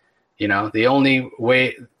times. The only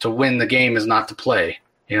way to win the game is not to play.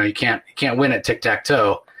 You can't win at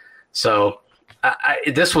tic-tac-toe. So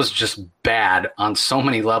this was just bad on so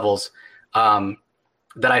many levels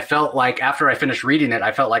that I felt like after I finished reading it,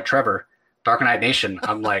 I felt like Trevor. Dark Knight Nation.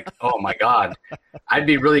 I'm like, oh my God. I'd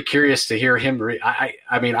be really curious to hear him.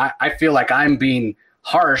 I feel like I'm being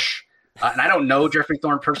harsh, and I don't know Jeffrey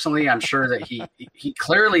Thorne personally. I'm sure that he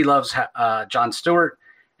clearly loves John Stewart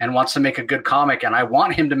and wants to make a good comic, and I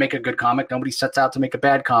want him to make a good comic. Nobody sets out to make a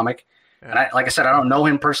bad comic. Yeah. And like I said, I don't know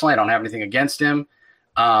him personally. I don't have anything against him.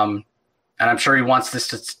 And I'm sure he wants this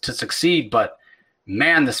to succeed, but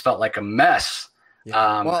man, this felt like a mess.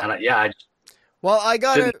 Yeah. Well, I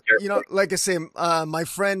got it. Like I say, my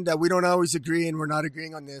friend, we don't always agree, and we're not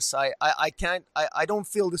agreeing on this. I don't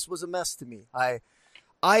feel this was a mess to me.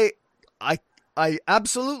 I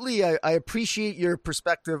absolutely, I appreciate your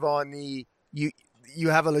perspective on you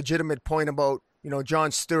have a legitimate point about, John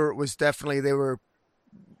Stewart was definitely, they were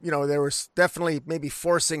definitely maybe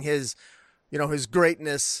forcing his, his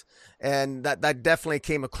greatness, and that definitely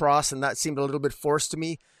came across, and that seemed a little bit forced to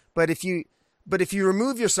me. But if you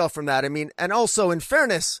remove yourself from that, and also in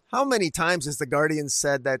fairness, how many times has the Guardians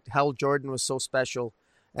said that Hal Jordan was so special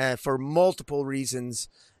for multiple reasons?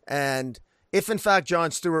 And if in fact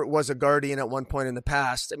John Stewart was a Guardian at one point in the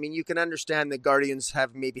past, you can understand that Guardians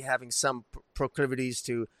having some proclivities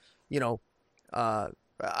to,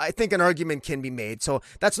 I think an argument can be made. So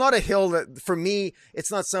that's not a hill that, for me,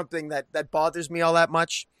 it's not something that bothers me all that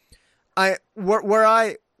much. The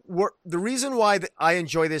reason why I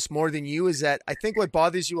enjoy this more than you is that I think what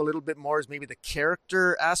bothers you a little bit more is maybe the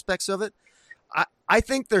character aspects of it. I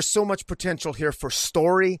think there's so much potential here for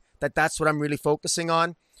story that's what I'm really focusing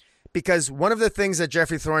on, because one of the things that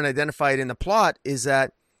Jeffrey Thorne identified in the plot is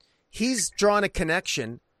that he's drawn a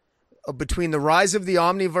connection between the rise of the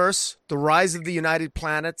Omniverse, the rise of the United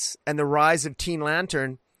Planets, and the rise of Teen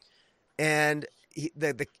Lantern. And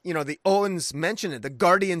the Owens mentioned it. The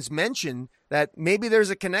Guardians mentioned that maybe there's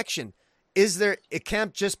a connection. It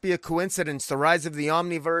can't just be a coincidence. The rise of the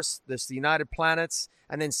Omniverse, the United Planets,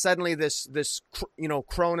 and then suddenly this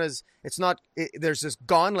Krona's. There's this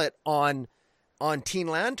gauntlet on Teen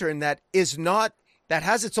Lantern that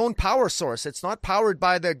has its own power source. It's not powered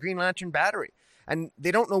by the Green Lantern battery, and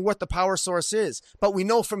they don't know what the power source is. But we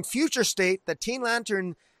know from Future State that Teen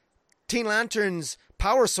Lantern's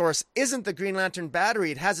power source isn't the Green Lantern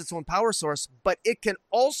battery. It has its own power source, but it can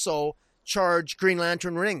also charge Green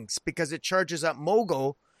Lantern rings because it charges up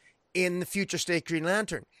Mogo in the Future State Green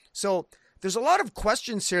Lantern. So there's a lot of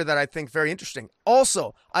questions here that I think very interesting.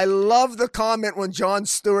 Also, I love the comment when John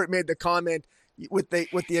Stewart made the comment with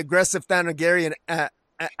the aggressive Thanagarian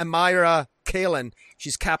Amira Kalen.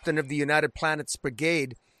 She's captain of the United Planets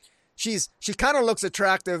Brigade. She kind of looks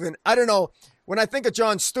attractive, and I don't know. When I think of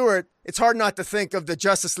Jon Stewart, it's hard not to think of the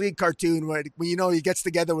Justice League cartoon where he gets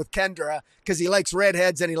together with Kendra because he likes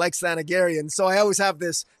redheads and he likes Thanagarian. So I always have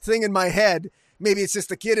this thing in my head. Maybe it's just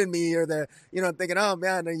the kid in me, or I'm thinking, oh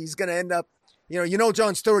man, he's going to end up,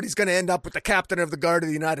 Jon Stewart, he's going to end up with the captain of the Guard of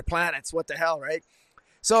the United Planets. What the hell, right?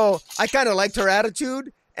 So I kind of liked her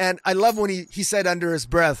attitude, and I love when he said under his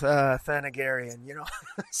breath, Thanagarian,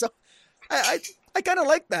 So I kind of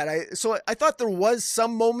like that. So I thought there was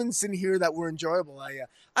some moments in here that were enjoyable.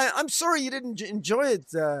 I'm sorry you didn't enjoy it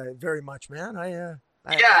very much, man.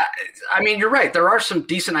 Yeah, I mean, you're right. There are some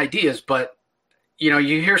decent ideas, but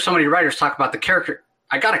you hear so many writers talk about the character.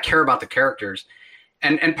 I got to care about the characters.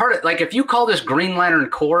 And part of, like, if you call this Green Lantern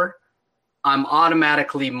Corps, I'm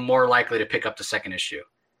automatically more likely to pick up the second issue.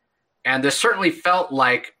 And this certainly felt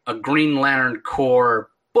like a Green Lantern Corps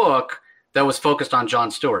book that was focused on Jon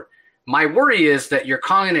Stewart. My worry is that you're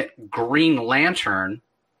calling it Green Lantern,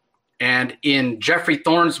 and in Jeffrey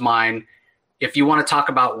Thorne's mind, if you want to talk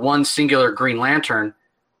about one singular Green Lantern,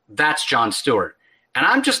 that's Jon Stewart. And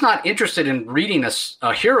I'm just not interested in reading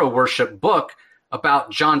a hero worship book about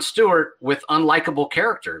Jon Stewart with unlikable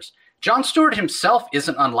characters. Jon Stewart himself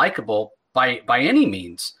isn't unlikable by any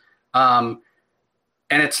means. And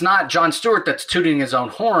it's not Jon Stewart that's tooting his own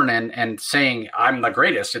horn and saying, I'm the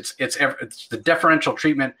greatest. It's the deferential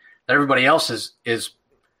treatment that everybody else is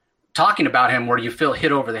talking about him, where you feel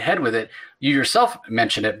hit over the head with it. You yourself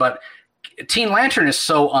mentioned it, but Teen Lantern is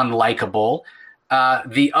so unlikable.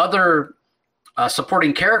 The other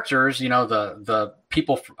supporting characters, the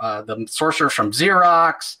people, the sorcerer from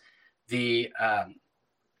Xerox, the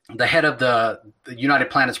head of the United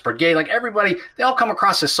Planets Brigade, like everybody, they all come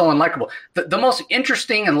across as so unlikable. The most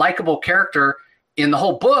interesting and likable character in the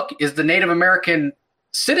whole book is the Native American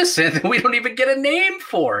citizen that we don't even get a name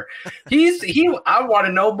for. I want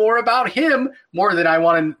to know more about him more than I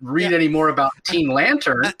want to read any more about Teen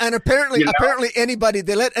Lantern. And apparently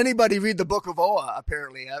they let anybody read the Book of Oa,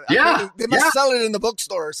 apparently. They must sell it in the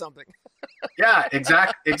bookstore or something. Yeah,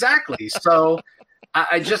 exactly. So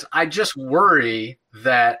I just worry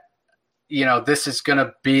that, this is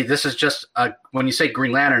just when you say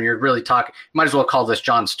Green Lantern, you're really talking, you might as well call this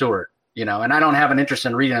Jon Stewart. And I don't have an interest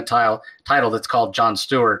in reading a title that's called Jon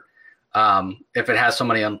Stewart if it has so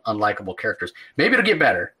many unlikable characters. Maybe it'll get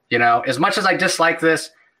better. As much as I dislike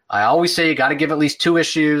this, I always say you got to give at least 2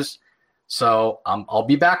 issues. So I'll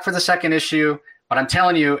be back for the second issue. But I'm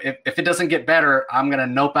telling you, if it doesn't get better, I'm going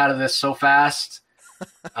to nope out of this so fast.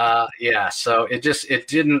 So it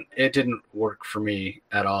didn't work for me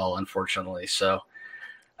at all, unfortunately. So,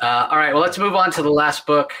 all right, well, let's move on to the last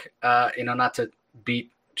book, not to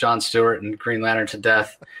beat Jon Stewart and Green Lantern to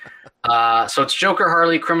death. So it's Joker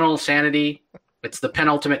Harley Criminal Sanity. It's the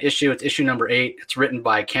penultimate issue. It's issue number 8. It's written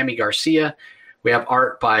by Cami Garcia. We have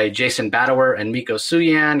art by Jason Badower and Miko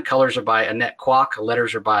Suyan. Colors are by Annette Kwok.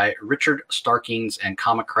 Letters are by Richard Starkings and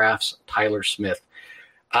Comic Crafts Tyler Smith.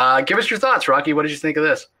 Give us your thoughts, Rocky. What did you think of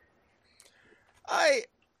this? I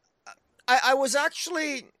was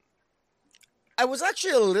actually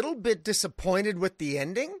a little bit disappointed with the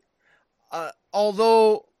ending.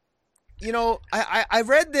 Although, I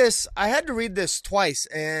read this, I had to read this twice,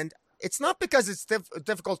 and it's not because it's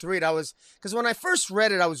difficult to read. Because when I first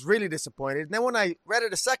read it, I was really disappointed. And then when I read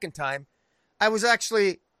it a second time, I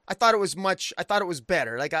thought it was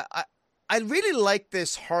better. Like I really like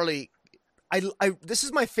this Harley. This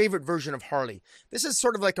is my favorite version of Harley. This is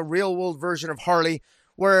sort of like a real world version of Harley,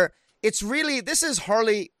 where this is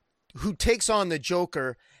Harley who takes on the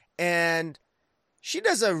Joker, and she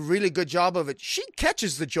does a really good job of it. She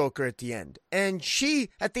catches the Joker at the end. And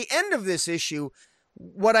at the end of this issue,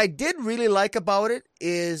 what I did really like about it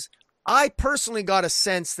is I personally got a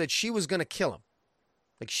sense that she was going to kill him.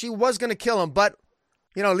 Like, she was going to kill him, but,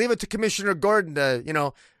 leave it to Commissioner Gordon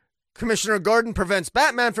to, Commissioner Gordon prevents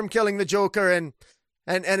Batman from killing the Joker. And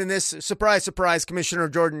in this surprise, Commissioner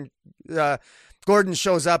Gordon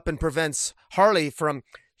shows up and prevents Harley from,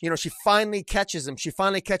 she finally catches him. She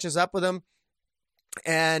finally catches up with him.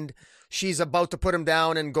 And she's about to put him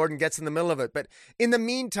down, and Gordon gets in the middle of it. But in the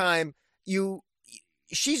meantime,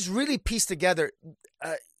 she's really pieced together.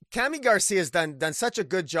 Cami Garcia has done such a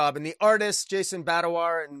good job, and the artists, Jason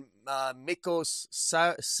Badower and Miko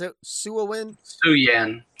Suyan.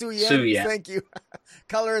 Thank you.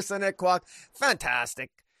 Colorist Annette Kwok. Fantastic.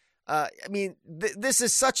 This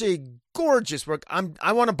is such a gorgeous work.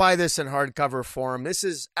 I want to buy this in hardcover form. This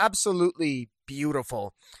is absolutely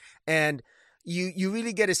beautiful. And you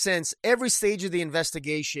really get a sense, every stage of the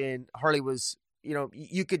investigation, Harley was,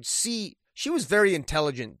 you could see she was very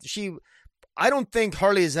intelligent. I don't think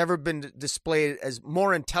Harley has ever been displayed as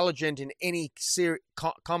more intelligent in any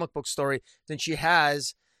comic book story than she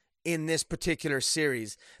has in this particular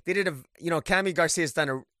series. They did Cami Garcia has done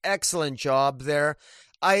an excellent job there.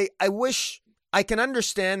 I wish, I can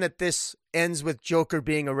understand that this ends with Joker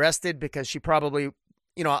being arrested, because she probably,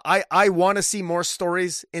 I want to see more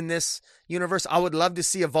stories in this universe. I would love to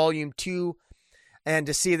see a volume 2 and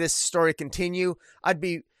to see this story continue.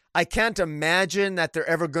 I can't imagine that they're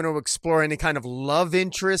ever going to explore any kind of love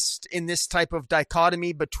interest in this type of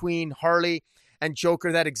dichotomy between Harley and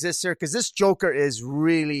Joker that exists here, because this Joker is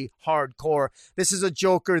really hardcore. This is a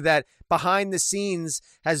Joker that behind the scenes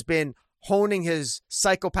has been honing his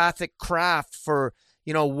psychopathic craft for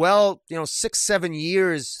 6-7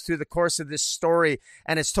 years through the course of this story,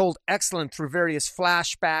 and it's told excellent through various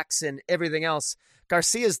flashbacks and everything else.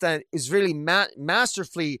 Garcia's that is really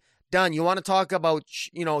masterfully done. You want to talk about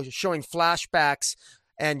showing flashbacks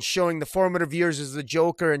and showing the formative years as the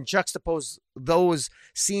Joker, and juxtapose those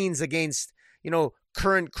scenes against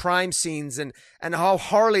current crime scenes, and how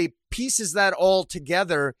Harley pieces that all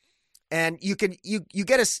together, and you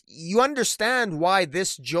understand why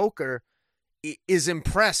this Joker is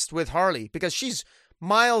impressed with Harley, because she's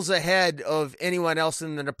miles ahead of anyone else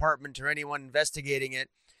in the department or anyone investigating it,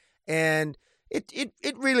 and it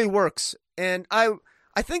really works. And I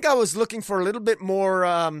think I was looking for a little bit more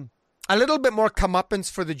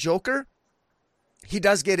comeuppance for the Joker. He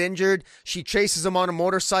does get injured. She chases him on a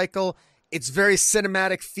motorcycle. It's very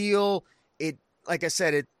cinematic feel. It, like I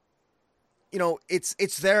said,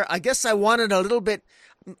 it's there. I guess I wanted a little bit.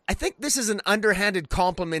 I think this is an underhanded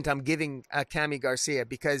compliment I'm giving Cami Garcia,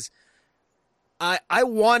 because I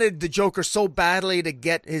wanted the Joker so badly to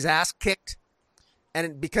get his ass kicked,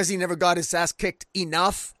 and because he never got his ass kicked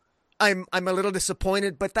enough, I'm a little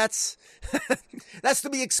disappointed. But that's that's to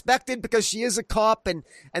be expected, because she is a cop, and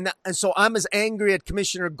so I'm as angry at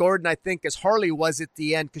Commissioner Gordon, I think, as Harley was at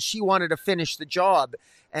the end, because she wanted to finish the job,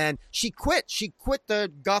 and she quit. She quit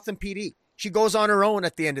the Gotham PD. She goes on her own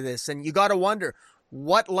at the end of this, and you got to wonder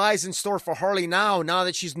what lies in store for Harley now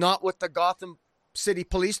that she's not with the Gotham City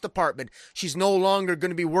Police Department. She's no longer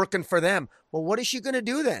going to be working for them. Well, what is she going to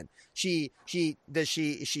do then? She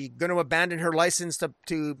going to abandon her license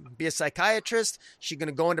to be a psychiatrist? She going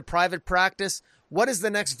to go into private practice? What does the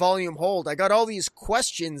next volume hold? I got all these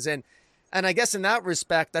questions, and I guess in that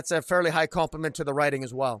respect, that's a fairly high compliment to the writing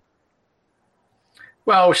as well.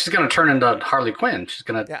 Well, she's going to turn into Harley Quinn. She's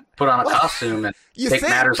going to put on a costume and take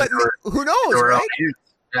matters into her. Who knows, right?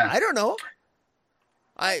 Yeah. I don't know.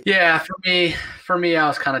 For me, I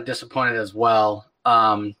was kind of disappointed as well,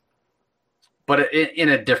 but in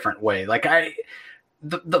a different way. Like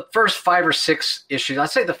the first 5 or 6 issues, I'd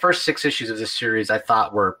say the first 6 issues of this series, I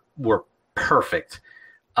thought were perfect.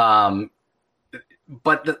 But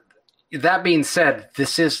that being said,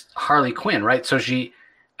 this is Harley Quinn, right? So she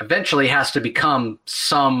eventually has to become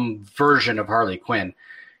some version of Harley Quinn.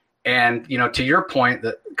 And, to your point,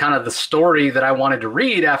 the kind of the story that I wanted to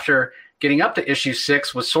read after getting up to issue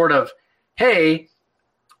 6 was sort of, hey,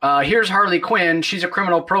 here's Harley Quinn. She's a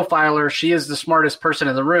criminal profiler. She is the smartest person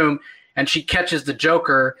in the room. And she catches the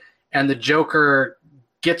Joker, and the Joker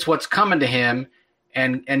gets what's coming to him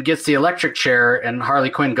and gets the electric chair. And Harley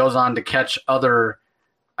Quinn goes on to catch other,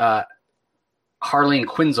 Harleen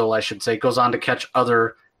Quinzel, I should say, goes on to catch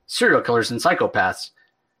other serial killers and psychopaths.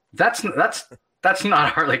 That's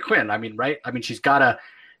not Harley Quinn. I mean, right? I mean, she's got to,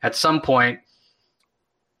 at some point,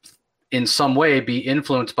 in some way, be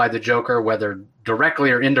influenced by the Joker, whether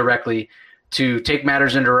directly or indirectly, to take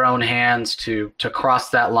matters into her own hands, to cross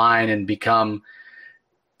that line and become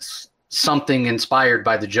something inspired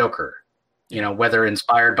by the Joker. Whether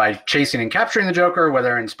inspired by chasing and capturing the Joker,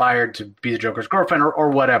 whether inspired to be the Joker's girlfriend or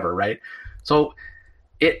whatever, right? So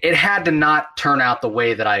it had to not turn out the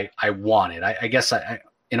way that I wanted. I guess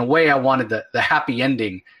in a way I wanted the happy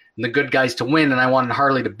ending and the good guys to win, and I wanted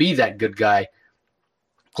Harley to be that good guy.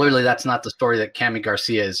 Clearly that's not the story that Cami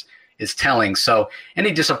Garcia is telling. So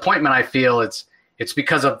any disappointment I feel, it's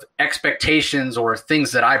because of expectations or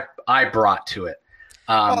things that I brought to it.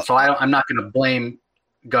 So I'm not going to blame.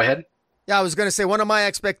 Go ahead. Yeah, I was going to say, one of my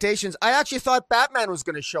expectations, I actually thought Batman was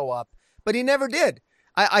going to show up, but he never did.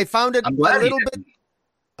 I found it a little bit.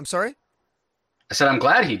 I'm sorry? I said I'm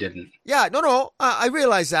glad he didn't. Yeah, no. I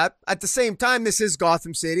realize that. At the same time, this is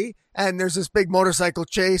Gotham City, and there's this big motorcycle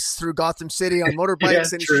chase through Gotham City on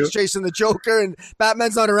motorbikes, and she's chasing the Joker, and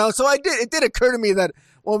Batman's not around. So it did occur to me that,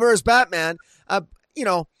 well, where's Batman?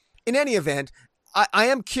 In any event, I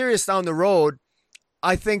am curious down the road.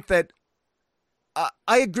 I think that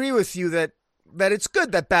I agree with you that it's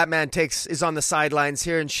good that Batman is on the sidelines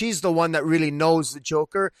here, and she's the one that really knows the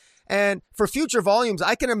Joker. And for future volumes,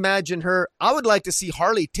 I can imagine I would like to see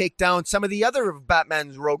Harley take down some of the other of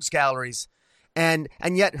Batman's rogues galleries. And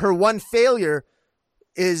yet her one failure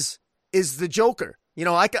is the Joker. You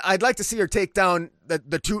know, I'd like to see her take down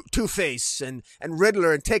the Two-Face and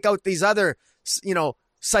Riddler and take out these other, you know,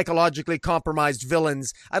 psychologically compromised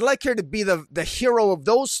villains. I'd like her to be the hero of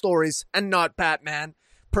those stories and not Batman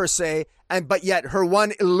per se. But yet her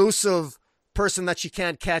one elusive person that she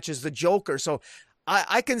can't catch is the Joker. So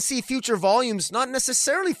I can see future volumes not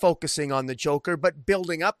necessarily focusing on the Joker, but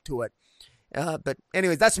building up to it. But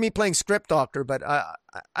anyways, that's me playing script doctor. But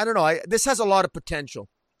I don't know. This has a lot of potential.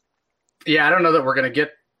 Yeah, I don't know that we're going to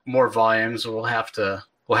get more volumes. We'll have to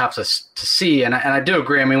see. And I do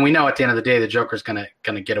agree. I mean, we know at the end of the day the Joker's going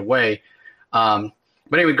to get away. But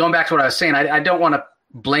anyway, going back to what I was saying, I don't want to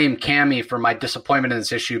blame Cammy for my disappointment in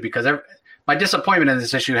this issue, because my disappointment in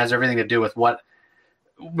this issue has everything to do with what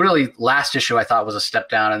really last issue I thought was a step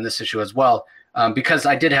down, and this issue as well, because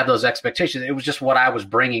I did have those expectations. It was just what I was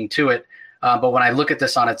bringing to it. But when I look at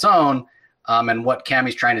this on its own and what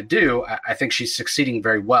Cammy's trying to do, I think she's succeeding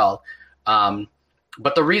very well.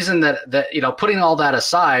 But the reason that you know, putting all that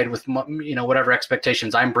aside with, you know, whatever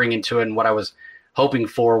expectations I'm bringing to it and what I was hoping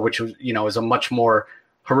for, which was, you know, is a much more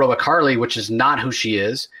heroic Harley, which is not who she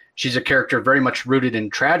is. She's a character very much rooted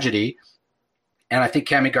in tragedy. And I think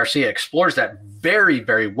Cammy Garcia explores that very,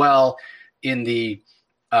 very well in the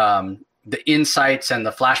insights and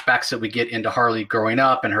the flashbacks that we get into Harley growing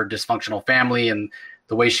up and her dysfunctional family and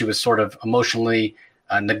the way she was sort of emotionally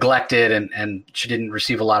neglected and she didn't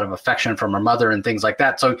receive a lot of affection from her mother and things like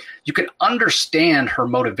that. So you can understand her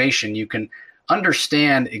motivation. You can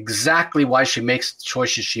understand exactly why she makes the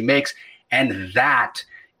choices she makes. And that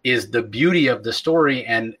is the beauty of the story.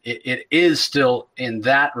 And it is still in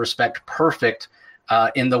that respect perfect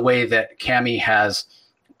in the way that Cammy has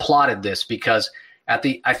plotted this, because I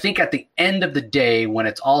think at the end of the day, when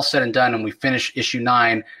it's all said and done and we finish issue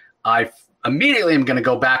 9, I immediately am going to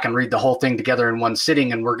go back and read the whole thing together in one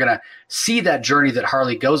sitting, and we're going to see that journey that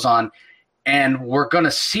Harley goes on, and we're going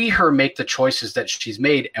to see her make the choices that she's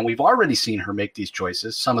made. And we've already seen her make these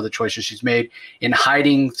choices, some of the choices she's made in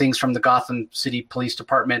hiding things from the Gotham City Police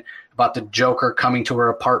Department about the Joker coming to her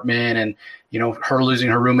apartment and, you know, her losing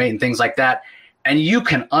her roommate and things like that. And you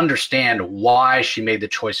can understand why she made the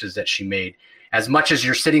choices that she made, as much as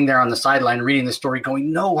you're sitting there on the sideline reading the story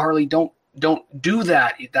going, no, Harley, don't do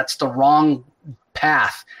that. That's the wrong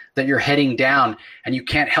path that you're heading down. And you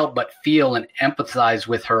can't help but feel and empathize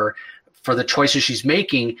with her for the choices she's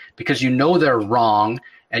making, because you know they're wrong,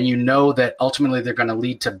 and you know that ultimately they're going to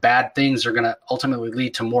lead to bad things. They're going to ultimately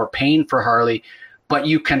lead to more pain for Harley, but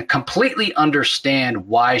you can completely understand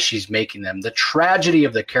why she's making them. The tragedy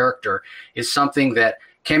of the character is something that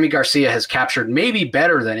Cammy Garcia has captured maybe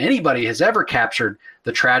better than anybody has ever captured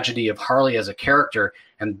the tragedy of Harley as a character.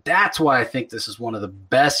 And that's why I think this is one of the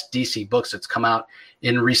best DC books that's come out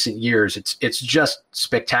in recent years. It's just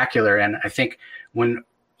spectacular. And I think when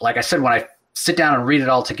I sit down and read it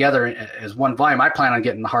all together as one volume, I plan on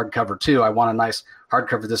getting the hardcover too. I want a nice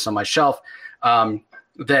hardcover of this on my shelf,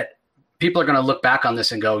 that people are going to look back on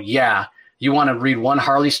this and go, yeah, you want to read one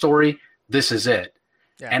Harley story? This is it.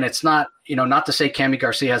 Yeah. And it's not, you know, not to say Cammy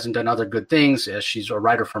Garcia hasn't done other good things. She's a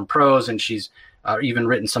writer from prose, and she's even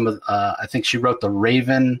written some of, I think she wrote the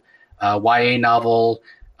Raven YA novel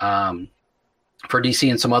for DC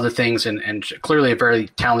and some other things, and clearly a very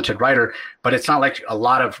talented writer. But it's not like a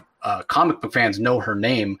lot of comic book fans know her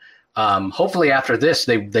name. Hopefully after this,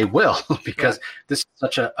 they will, because this is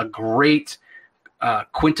such a great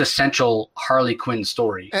quintessential Harley Quinn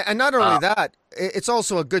story. And not only that, it's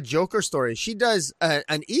also a good Joker story. She does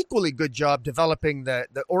an equally good job developing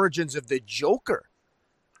the origins of the Joker.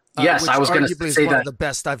 Yes, I was going to say one that. Of the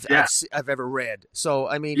best I've ever read. So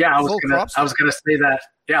I mean, I was going to say that.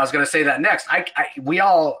 Yeah, I was going to say that next.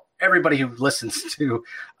 Everybody who listens to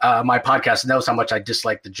my podcast knows how much I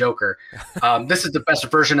dislike the Joker. This is the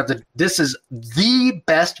best version of the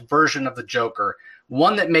best version of the Joker.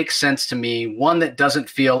 One that makes sense to me. One that doesn't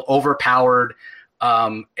feel overpowered.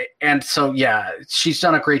 And so, yeah, she's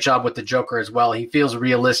done a great job with the Joker as well. He feels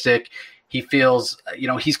realistic. He feels, you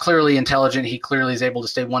know, he's clearly intelligent. He clearly is able to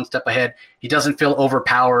stay one step ahead. He doesn't feel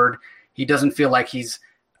overpowered. He doesn't feel like he's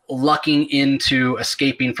lucking into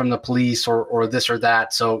escaping from the police or this or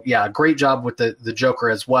that. So, yeah, great job with the Joker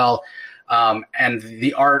as well. And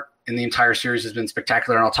the art in the entire series has been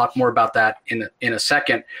spectacular, and I'll talk more about that in a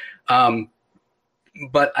second.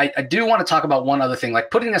 But I do want to talk about one other thing,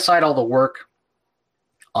 like putting aside all the work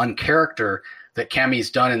on character that Cammy's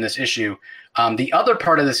done in this issue. The other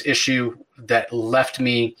part of this issue that left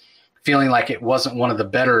me feeling like it wasn't one of the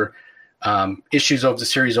better issues of the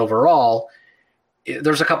series overall,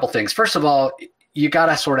 there's a couple things. First of all, you got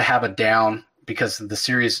to sort of have it down because the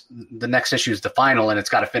series, the next issue is the final, and it's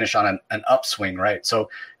got to finish on an upswing, right? So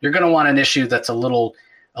you're going to want an issue that's a little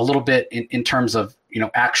bit in terms of,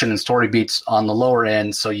 action and story beats on the lower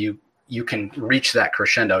end, so you can reach that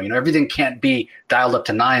crescendo. Everything can't be dialed up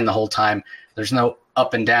to 9 the whole time. There's no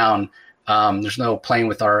up and down. There's no playing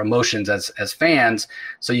with our emotions as fans.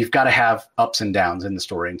 So you've got to have ups and downs in the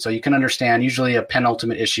story. And so you can understand usually a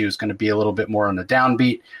penultimate issue is going to be a little bit more on the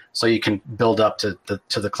downbeat, so you can build up to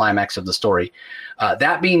the climax of the story.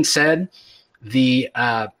 That being said, the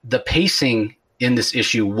pacing in this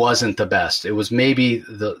issue wasn't the best. It was maybe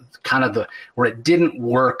the where it didn't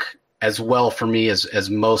work as well for me as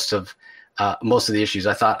most of the issues.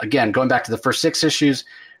 I thought, again, going back to the first 6 issues,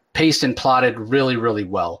 paced and plotted really, really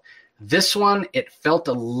well. This one, it felt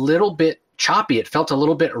a little bit choppy. It felt a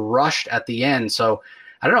little bit rushed at the end. So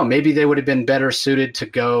I don't know, maybe they would have been better suited to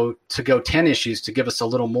go 10 issues to give us a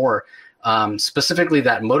little more. Specifically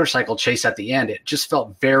that motorcycle chase at the end, it just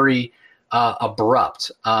felt very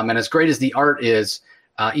abrupt. And as great as the art is,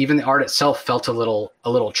 even the art itself felt a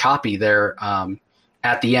little choppy there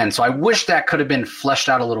at the end. So I wish that could have been fleshed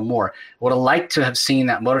out a little more. Would have liked to have seen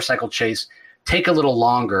that motorcycle chase take a little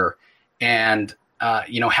longer and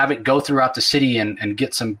have it go throughout the city and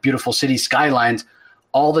get some beautiful city skylines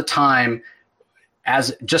all the time,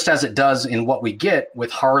 as it does in what we get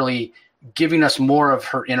with Harley giving us more of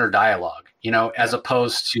her inner dialogue, as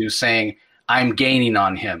opposed to saying, I'm gaining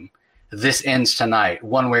on him. This ends tonight,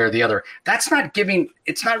 one way or the other. It's not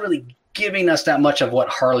really giving us that much of what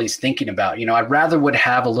Harley's thinking about. I'd rather would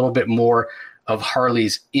have a little bit more of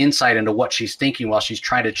Harley's insight into what she's thinking while she's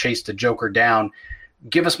trying to chase the Joker down.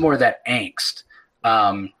 Give us more of that angst.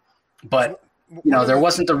 But there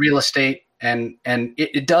wasn't the real estate, and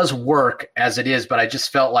it does work as it is, but I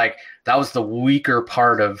just felt like that was the weaker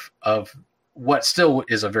part of what still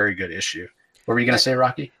is a very good issue. What were you going to say,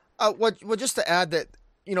 Rocky? Well, just to add that,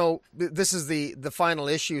 this is the final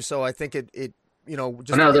issue, so I think it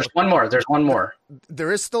there's one more. There's one more.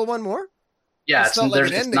 There is still one more? Yeah, it's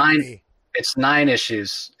 9. It's 9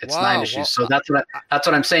 issues. It's 9 issues. So that's what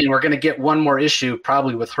I'm saying. We're going to get one more issue,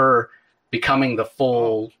 probably with her becoming the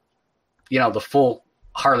full, the full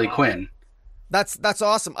Harley Quinn. That's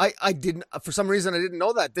awesome. I didn't, for some reason, I didn't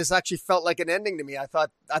know that. This actually felt like an ending to me. I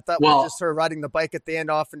thought it was just her riding the bike at the end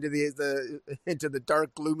off into the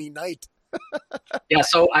dark, gloomy night. Yeah.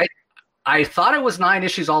 So I thought it was 9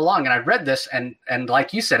 issues all along, and I read this, and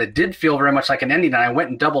like you said, it did feel very much like an ending. And I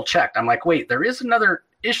went and double checked. I'm like, wait, there is another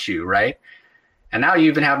issue, right? And now you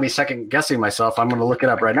even have me second guessing myself. I'm going to look it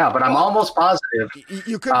up right now, but I'm almost positive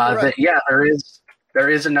you could that there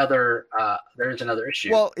is another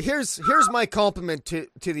issue. Well, here's my compliment to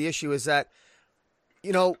the issue is that,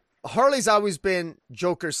 Harley's always been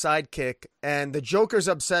Joker's sidekick, and the Joker's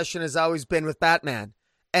obsession has always been with Batman.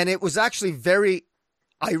 And it was actually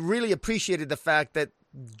I really appreciated the fact that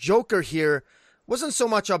Joker here wasn't so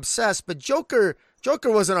much obsessed, but Joker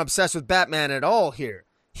wasn't obsessed with Batman at all here.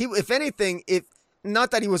 He, if anything,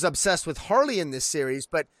 not that he was obsessed with Harley in this series,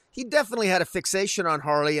 but he definitely had a fixation on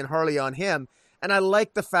Harley and Harley on him. And I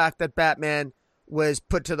like the fact that Batman was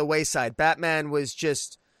put to the wayside. Batman was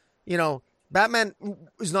just, Batman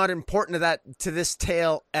was not important to this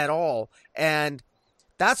tale at all. And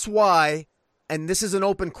that's why, and this is an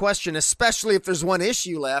open question, especially if there's one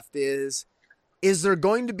issue left, is there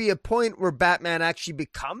going to be a point where Batman actually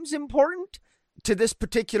becomes important to this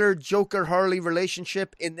particular Joker-Harley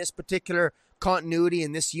relationship in this particular continuity,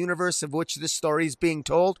 in this universe of which this story is being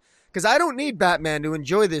told? Because I don't need Batman to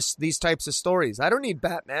enjoy these types of stories. I don't need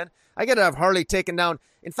Batman. I got to have Harley taken down.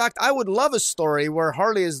 In fact, I would love a story where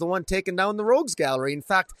Harley is the one taking down the Rogues Gallery. In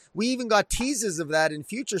fact, we even got teases of that in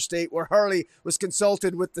Future State where Harley was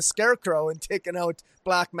consulted with the Scarecrow and taking out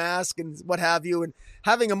Black Mask and what have you. And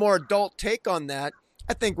having a more adult take on that,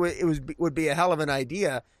 I think would be a hell of an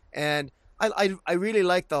idea. And I really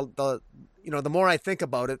like the more I think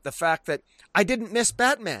about it, the fact that I didn't miss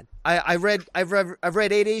Batman. I've read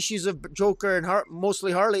 8 issues of Joker and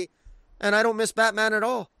mostly Harley, and I don't miss Batman at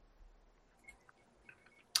all.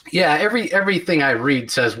 Yeah, everything I read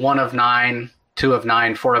says 1 of 9, 2 of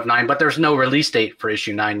 9, 4 of 9, but there's no release date for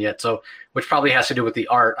issue 9 yet. So, which probably has to do with the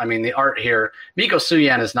art. I mean, the art here, Miko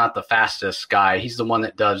Suyan is not the fastest guy. He's the one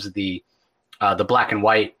that does the black and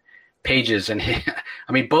white pages, and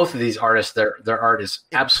both of these artists, their art is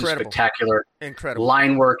absolutely spectacular. Incredible.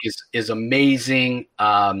 Line work is amazing.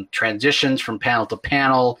 Transitions from panel to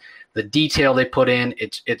panel, the detail they put in,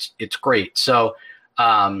 it's great. So,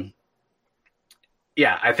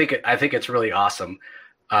 yeah, I think it's really awesome.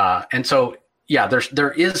 And so, yeah,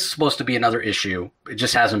 there is supposed to be another issue. It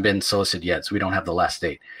just hasn't been solicited yet, so we don't have the last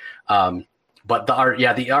date. But the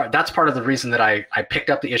art, that's part of the reason that I picked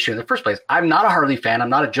up the issue in the first place. I'm not a Harley fan. I'm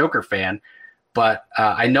not a Joker fan, but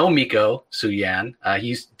I know Miko Suyan.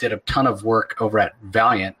 He did a ton of work over at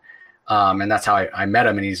Valiant, and that's how I met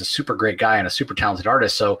him. And he's a super great guy and a super talented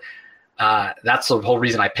artist. So that's the whole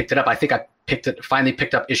reason I picked it up. I think I finally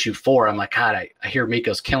picked up issue 4. I'm like, God, I hear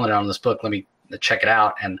Miko's killing it on this book. Let me check it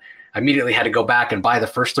out. And I immediately had to go back and buy the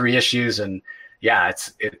first 3 issues. And yeah,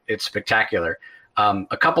 it's spectacular.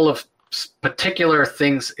 A couple of particular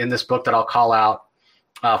things in this book that I'll call out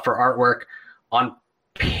for artwork on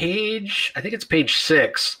page, I think it's page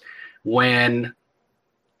 6, when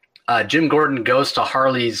Jim Gordon goes to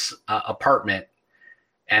Harley's apartment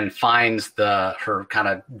and finds her kind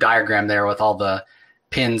of diagram there with all the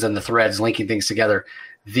pins and the threads linking things together.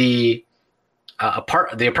 The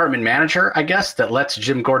apartment manager, I guess, that lets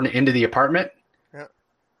Jim Gordon into the apartment,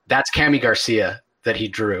 that's Cami Garcia that he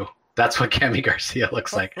drew. That's what Cami Garcia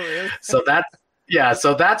looks like. Oh, really?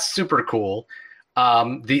 So that's super cool.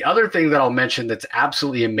 The other thing that I'll mention that's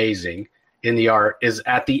absolutely amazing in the art is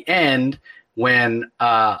at the end when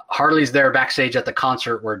Harley's there backstage at the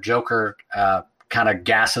concert where Joker kind of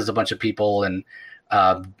gasses a bunch of people and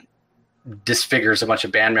disfigures a bunch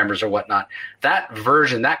of band members or whatnot. That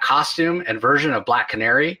costume and version of Black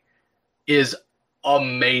Canary is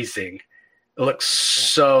amazing. It looks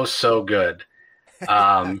so good.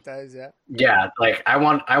 Yeah, like I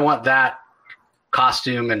want that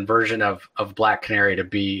costume and version of Black Canary to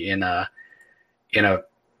be in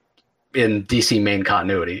DC main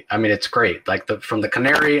continuity. I mean, it's great. Like from the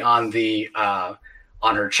canary on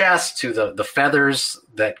her chest to the feathers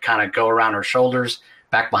that kind of go around her shoulders,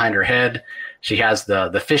 back behind her head. She has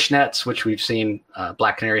the fishnets, which we've seen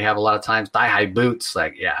Black Canary have a lot of times. Thigh-high boots,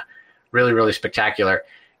 really, really spectacular.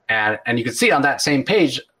 And you can see on that same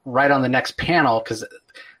page, right on the next panel, because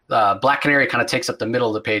Black Canary kind of takes up the middle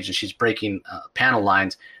of the page and she's breaking panel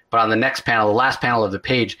lines. But on the next panel, the last panel of the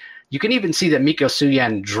page, you can even see that Miko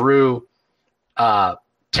Suyan drew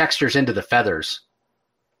textures into the feathers.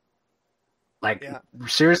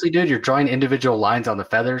 Seriously, dude, you're drawing individual lines on the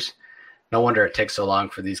feathers? No wonder it takes so long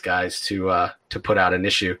for these guys to put out an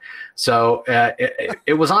issue. So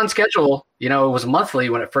it was on schedule. It was monthly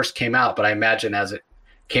when it first came out, but I imagine as it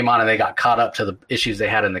came on and they got caught up to the issues they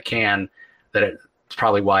had in the can, that it's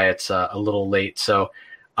probably why it's a little late. So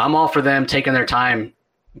I'm all for them taking their time.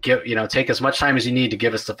 Take as much time as you need to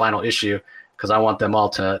give us the final issue, because I want them all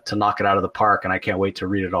to knock it out of the park, and I can't wait to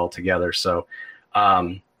read it all together. So,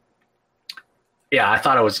 I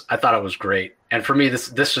thought it was great. And for me,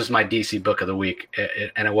 this was my DC book of the week,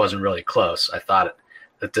 and it wasn't really close. I thought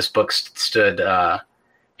that this book stood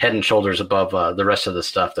head and shoulders above the rest of the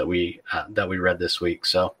stuff that we read this week.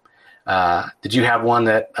 So, did you have one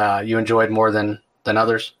that you enjoyed more than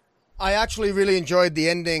others? I actually really enjoyed the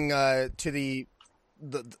ending to the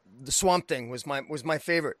Swamp Thing was my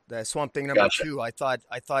favorite. The Swamp Thing number 2. I thought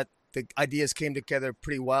the ideas came together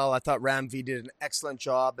pretty well. I thought Ram V did an excellent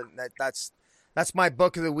job, and that's my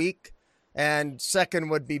book of the week. And second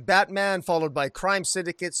would be Batman, followed by Crime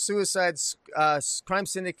Syndicate, Crime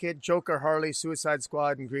Syndicate, Joker, Harley, Suicide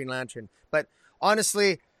Squad, and Green Lantern. But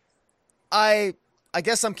honestly, I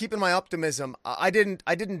guess I'm keeping my optimism. I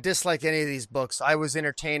didn't dislike any of these books. I was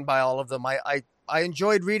entertained by all of them. I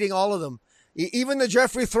enjoyed reading all of them. Even the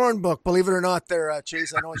Jeffrey Thorne book, believe it or not,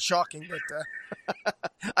 Chase. I know it's shocking, but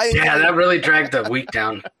that really dragged the week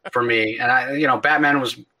down for me. And Batman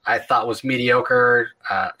I thought was mediocre.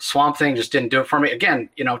 Swamp Thing just didn't do it for me. Again,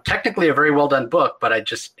 technically a very well done book, but it's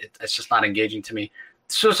just not engaging to me.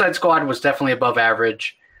 Suicide Squad was definitely above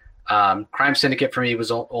average. Crime Syndicate for me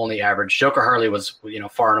was only average. Joker Harley was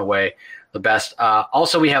far and away the best.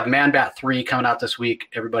 Also, we have Man-Bat 3 coming out this week.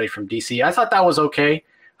 Everybody from DC. I thought that was okay.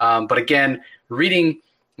 But again, reading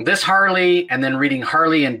this Harley and then reading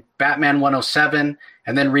Harley and Batman 107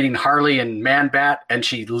 and then reading Harley and Man-Bat, and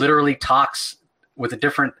she literally talks with a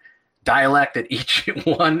different dialect at each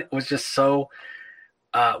one, was just so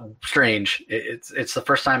strange. It's the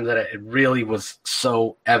first time that it really was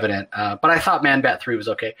so evident. But I thought Man-Bat 3 was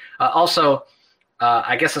okay. Also,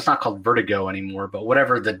 I guess it's not called Vertigo anymore, but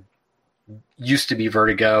whatever the used to be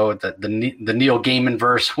Vertigo, the Neil Gaiman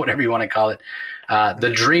verse, whatever you want to call it.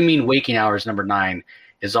 The Dreaming Waking Hours number 9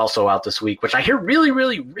 is also out this week, which I hear really,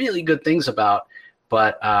 really, really good things about.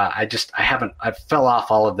 But I fell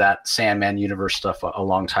off all of that Sandman universe stuff a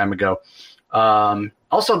long time ago.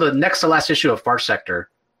 Also, the next to last issue of Far Sector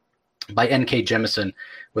by N.K. Jemisin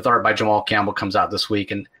with art by Jamal Campbell comes out this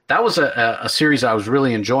week. And that was a series I was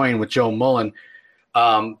really enjoying with Joe Mullen.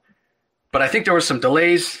 But I think there were some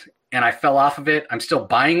delays and I fell off of it. I'm still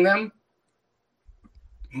buying them,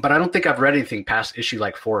 but I don't think I've read anything past issue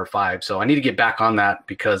like 4 or 5. So I need to get back on that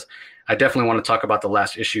because I definitely want to talk about the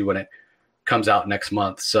last issue when it comes out next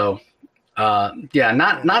month. So not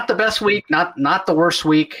the best week, not the worst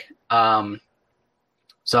week.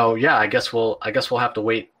 So yeah, I guess we'll have to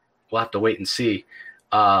wait. We'll have to wait and see.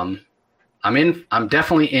 I'm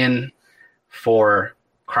definitely in for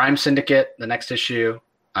Crime Syndicate, the next issue.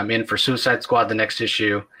 I'm in for Suicide Squad, the next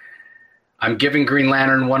issue. I'm giving Green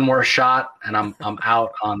Lantern one more shot, and I'm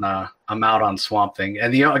out on Swamp Thing.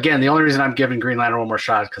 And the only reason I'm giving Green Lantern one more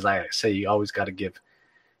shot is because I say you always got to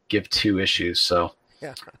give 2 issues. So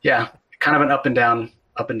yeah, kind of an up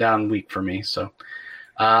and down week for me. So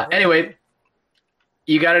anyway,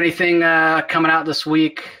 you got anything coming out this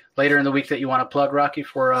week, later in the week, that you want to plug, Rocky,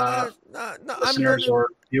 for listeners or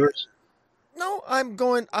viewers? No, I'm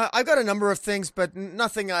going. I've got a number of things, but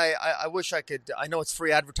nothing. I wish I could. I know it's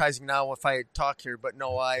free advertising now if I talk here, but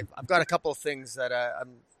no, I've got a couple of things that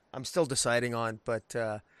I'm still deciding on. But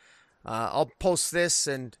I'll post this,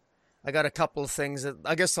 and I got a couple of things that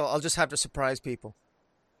I guess I'll just have to surprise people.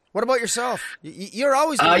 What about yourself? You're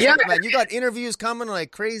always doing something, man. You got interviews coming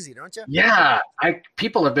like crazy, don't you? Yeah,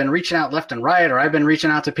 people have been reaching out left and right, or I've been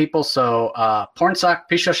reaching out to people. So Pornsock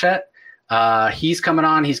Pichochet. He's coming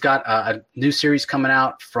on. He's got a new series coming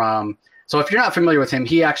out from. So if you're not familiar with him,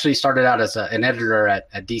 he actually started out as an editor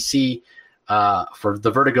at DC for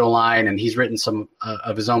the Vertigo line, and he's written some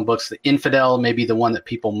of his own books. The Infidel may be the one that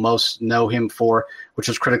people most know him for, which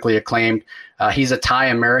was critically acclaimed. He's a Thai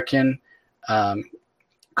American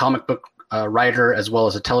comic book writer as well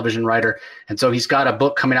as a television writer, and so he's got a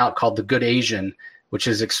book coming out called The Good Asian, which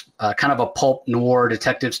is kind of a pulp noir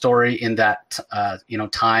detective story in that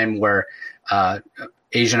time where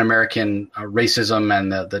Asian American racism and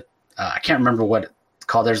the I can't remember what it's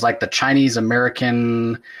called. There's like the Chinese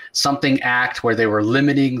American something act where they were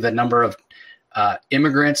limiting the number of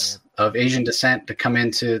immigrants of Asian descent to come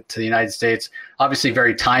into the United States. Obviously,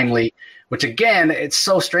 very timely. Which again, it's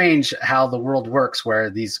so strange how the world works, where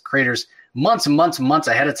these creators months and months and months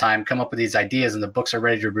ahead of time come up with these ideas and the books are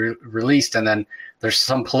ready to be released, and then there's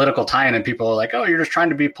some political tie-in and people are like, oh, you're just trying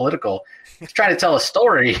to be political. It's trying to tell a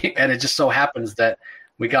story, and it just so happens that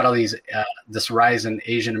we got all these this rise in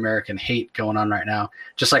Asian American hate going on right now,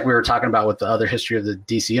 just like we were talking about with the other history of the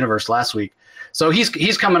DC universe last week. So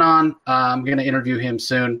he's coming on. I'm going to interview him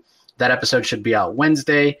soon. That episode should be out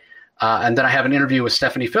Wednesday. And then I have an interview with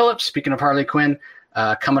Stephanie Phillips, speaking of Harley Quinn,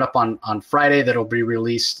 coming up on Friday that'll be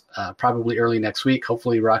released probably early next week.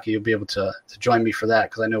 Hopefully, Rocky, you'll be able to join me for that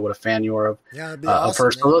because I know what a fan you are of. Yeah, it'd be awesome,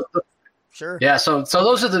 her. So sure. Yeah, so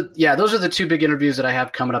those are the 2 big interviews that I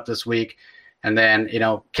have coming up this week. And then,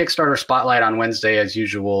 Kickstarter Spotlight on Wednesday as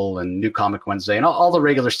usual, and New Comic Wednesday, and all the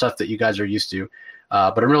regular stuff that you guys are used to.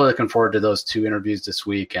 But I'm really looking forward to those 2 interviews this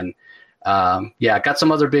week. And got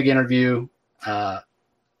some other big interview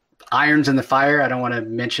irons in the fire. I don't want to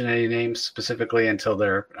mention any names specifically until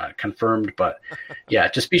they're confirmed, but yeah,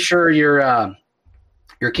 just be sure you're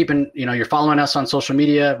keeping, you're following us on social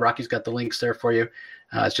media. Rocky's got the links there for you.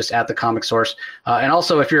 It's just at the Comic Source. And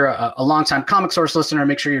also, if you're a longtime Comic Source listener,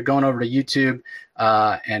 make sure you're going over to YouTube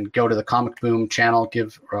and go to the Comic Boom channel.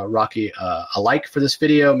 Give Rocky a like for this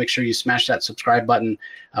video. Make sure you smash that subscribe button.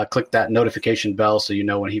 Click that notification bell so you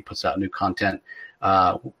know when he puts out new content.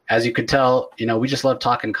 As you could tell, we just love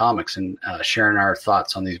talking comics and sharing our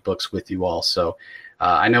thoughts on these books with you all. So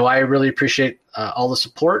I know I really appreciate all the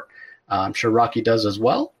support. I'm sure Rocky does as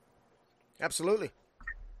well. Absolutely.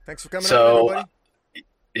 Thanks for coming on, everybody.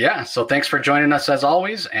 So thanks for joining us as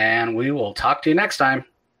always, and we will talk to you next time.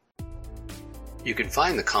 You can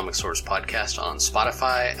find the Comic Source podcast on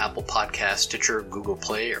Spotify, Apple Podcasts, Stitcher, Google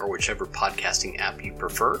Play, or whichever podcasting app you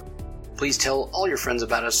prefer. Please tell all your friends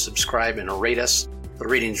about us, subscribe, and rate us. The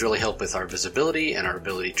ratings really help with our visibility and our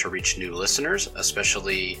ability to reach new listeners,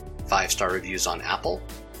 especially 5-star reviews on Apple.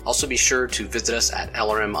 Also be sure to visit us at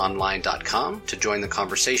lrmonline.com to join the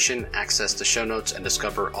conversation, access the show notes, and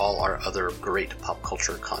discover all our other great pop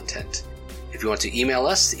culture content. If you want to email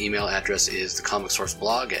us, the email address is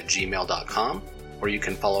thecomicsourceblog@gmail.com, or you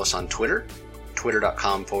can follow us on Twitter,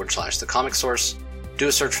 twitter.com/thecomicsource. Do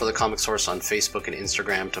a search for The Comic Source on Facebook and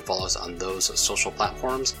Instagram to follow us on those social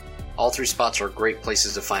platforms. All 3 spots are great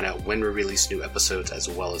places to find out when we release new episodes, as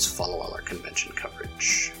well as follow all our convention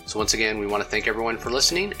coverage. So once again, we want to thank everyone for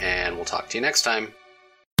listening, and we'll talk to you next time.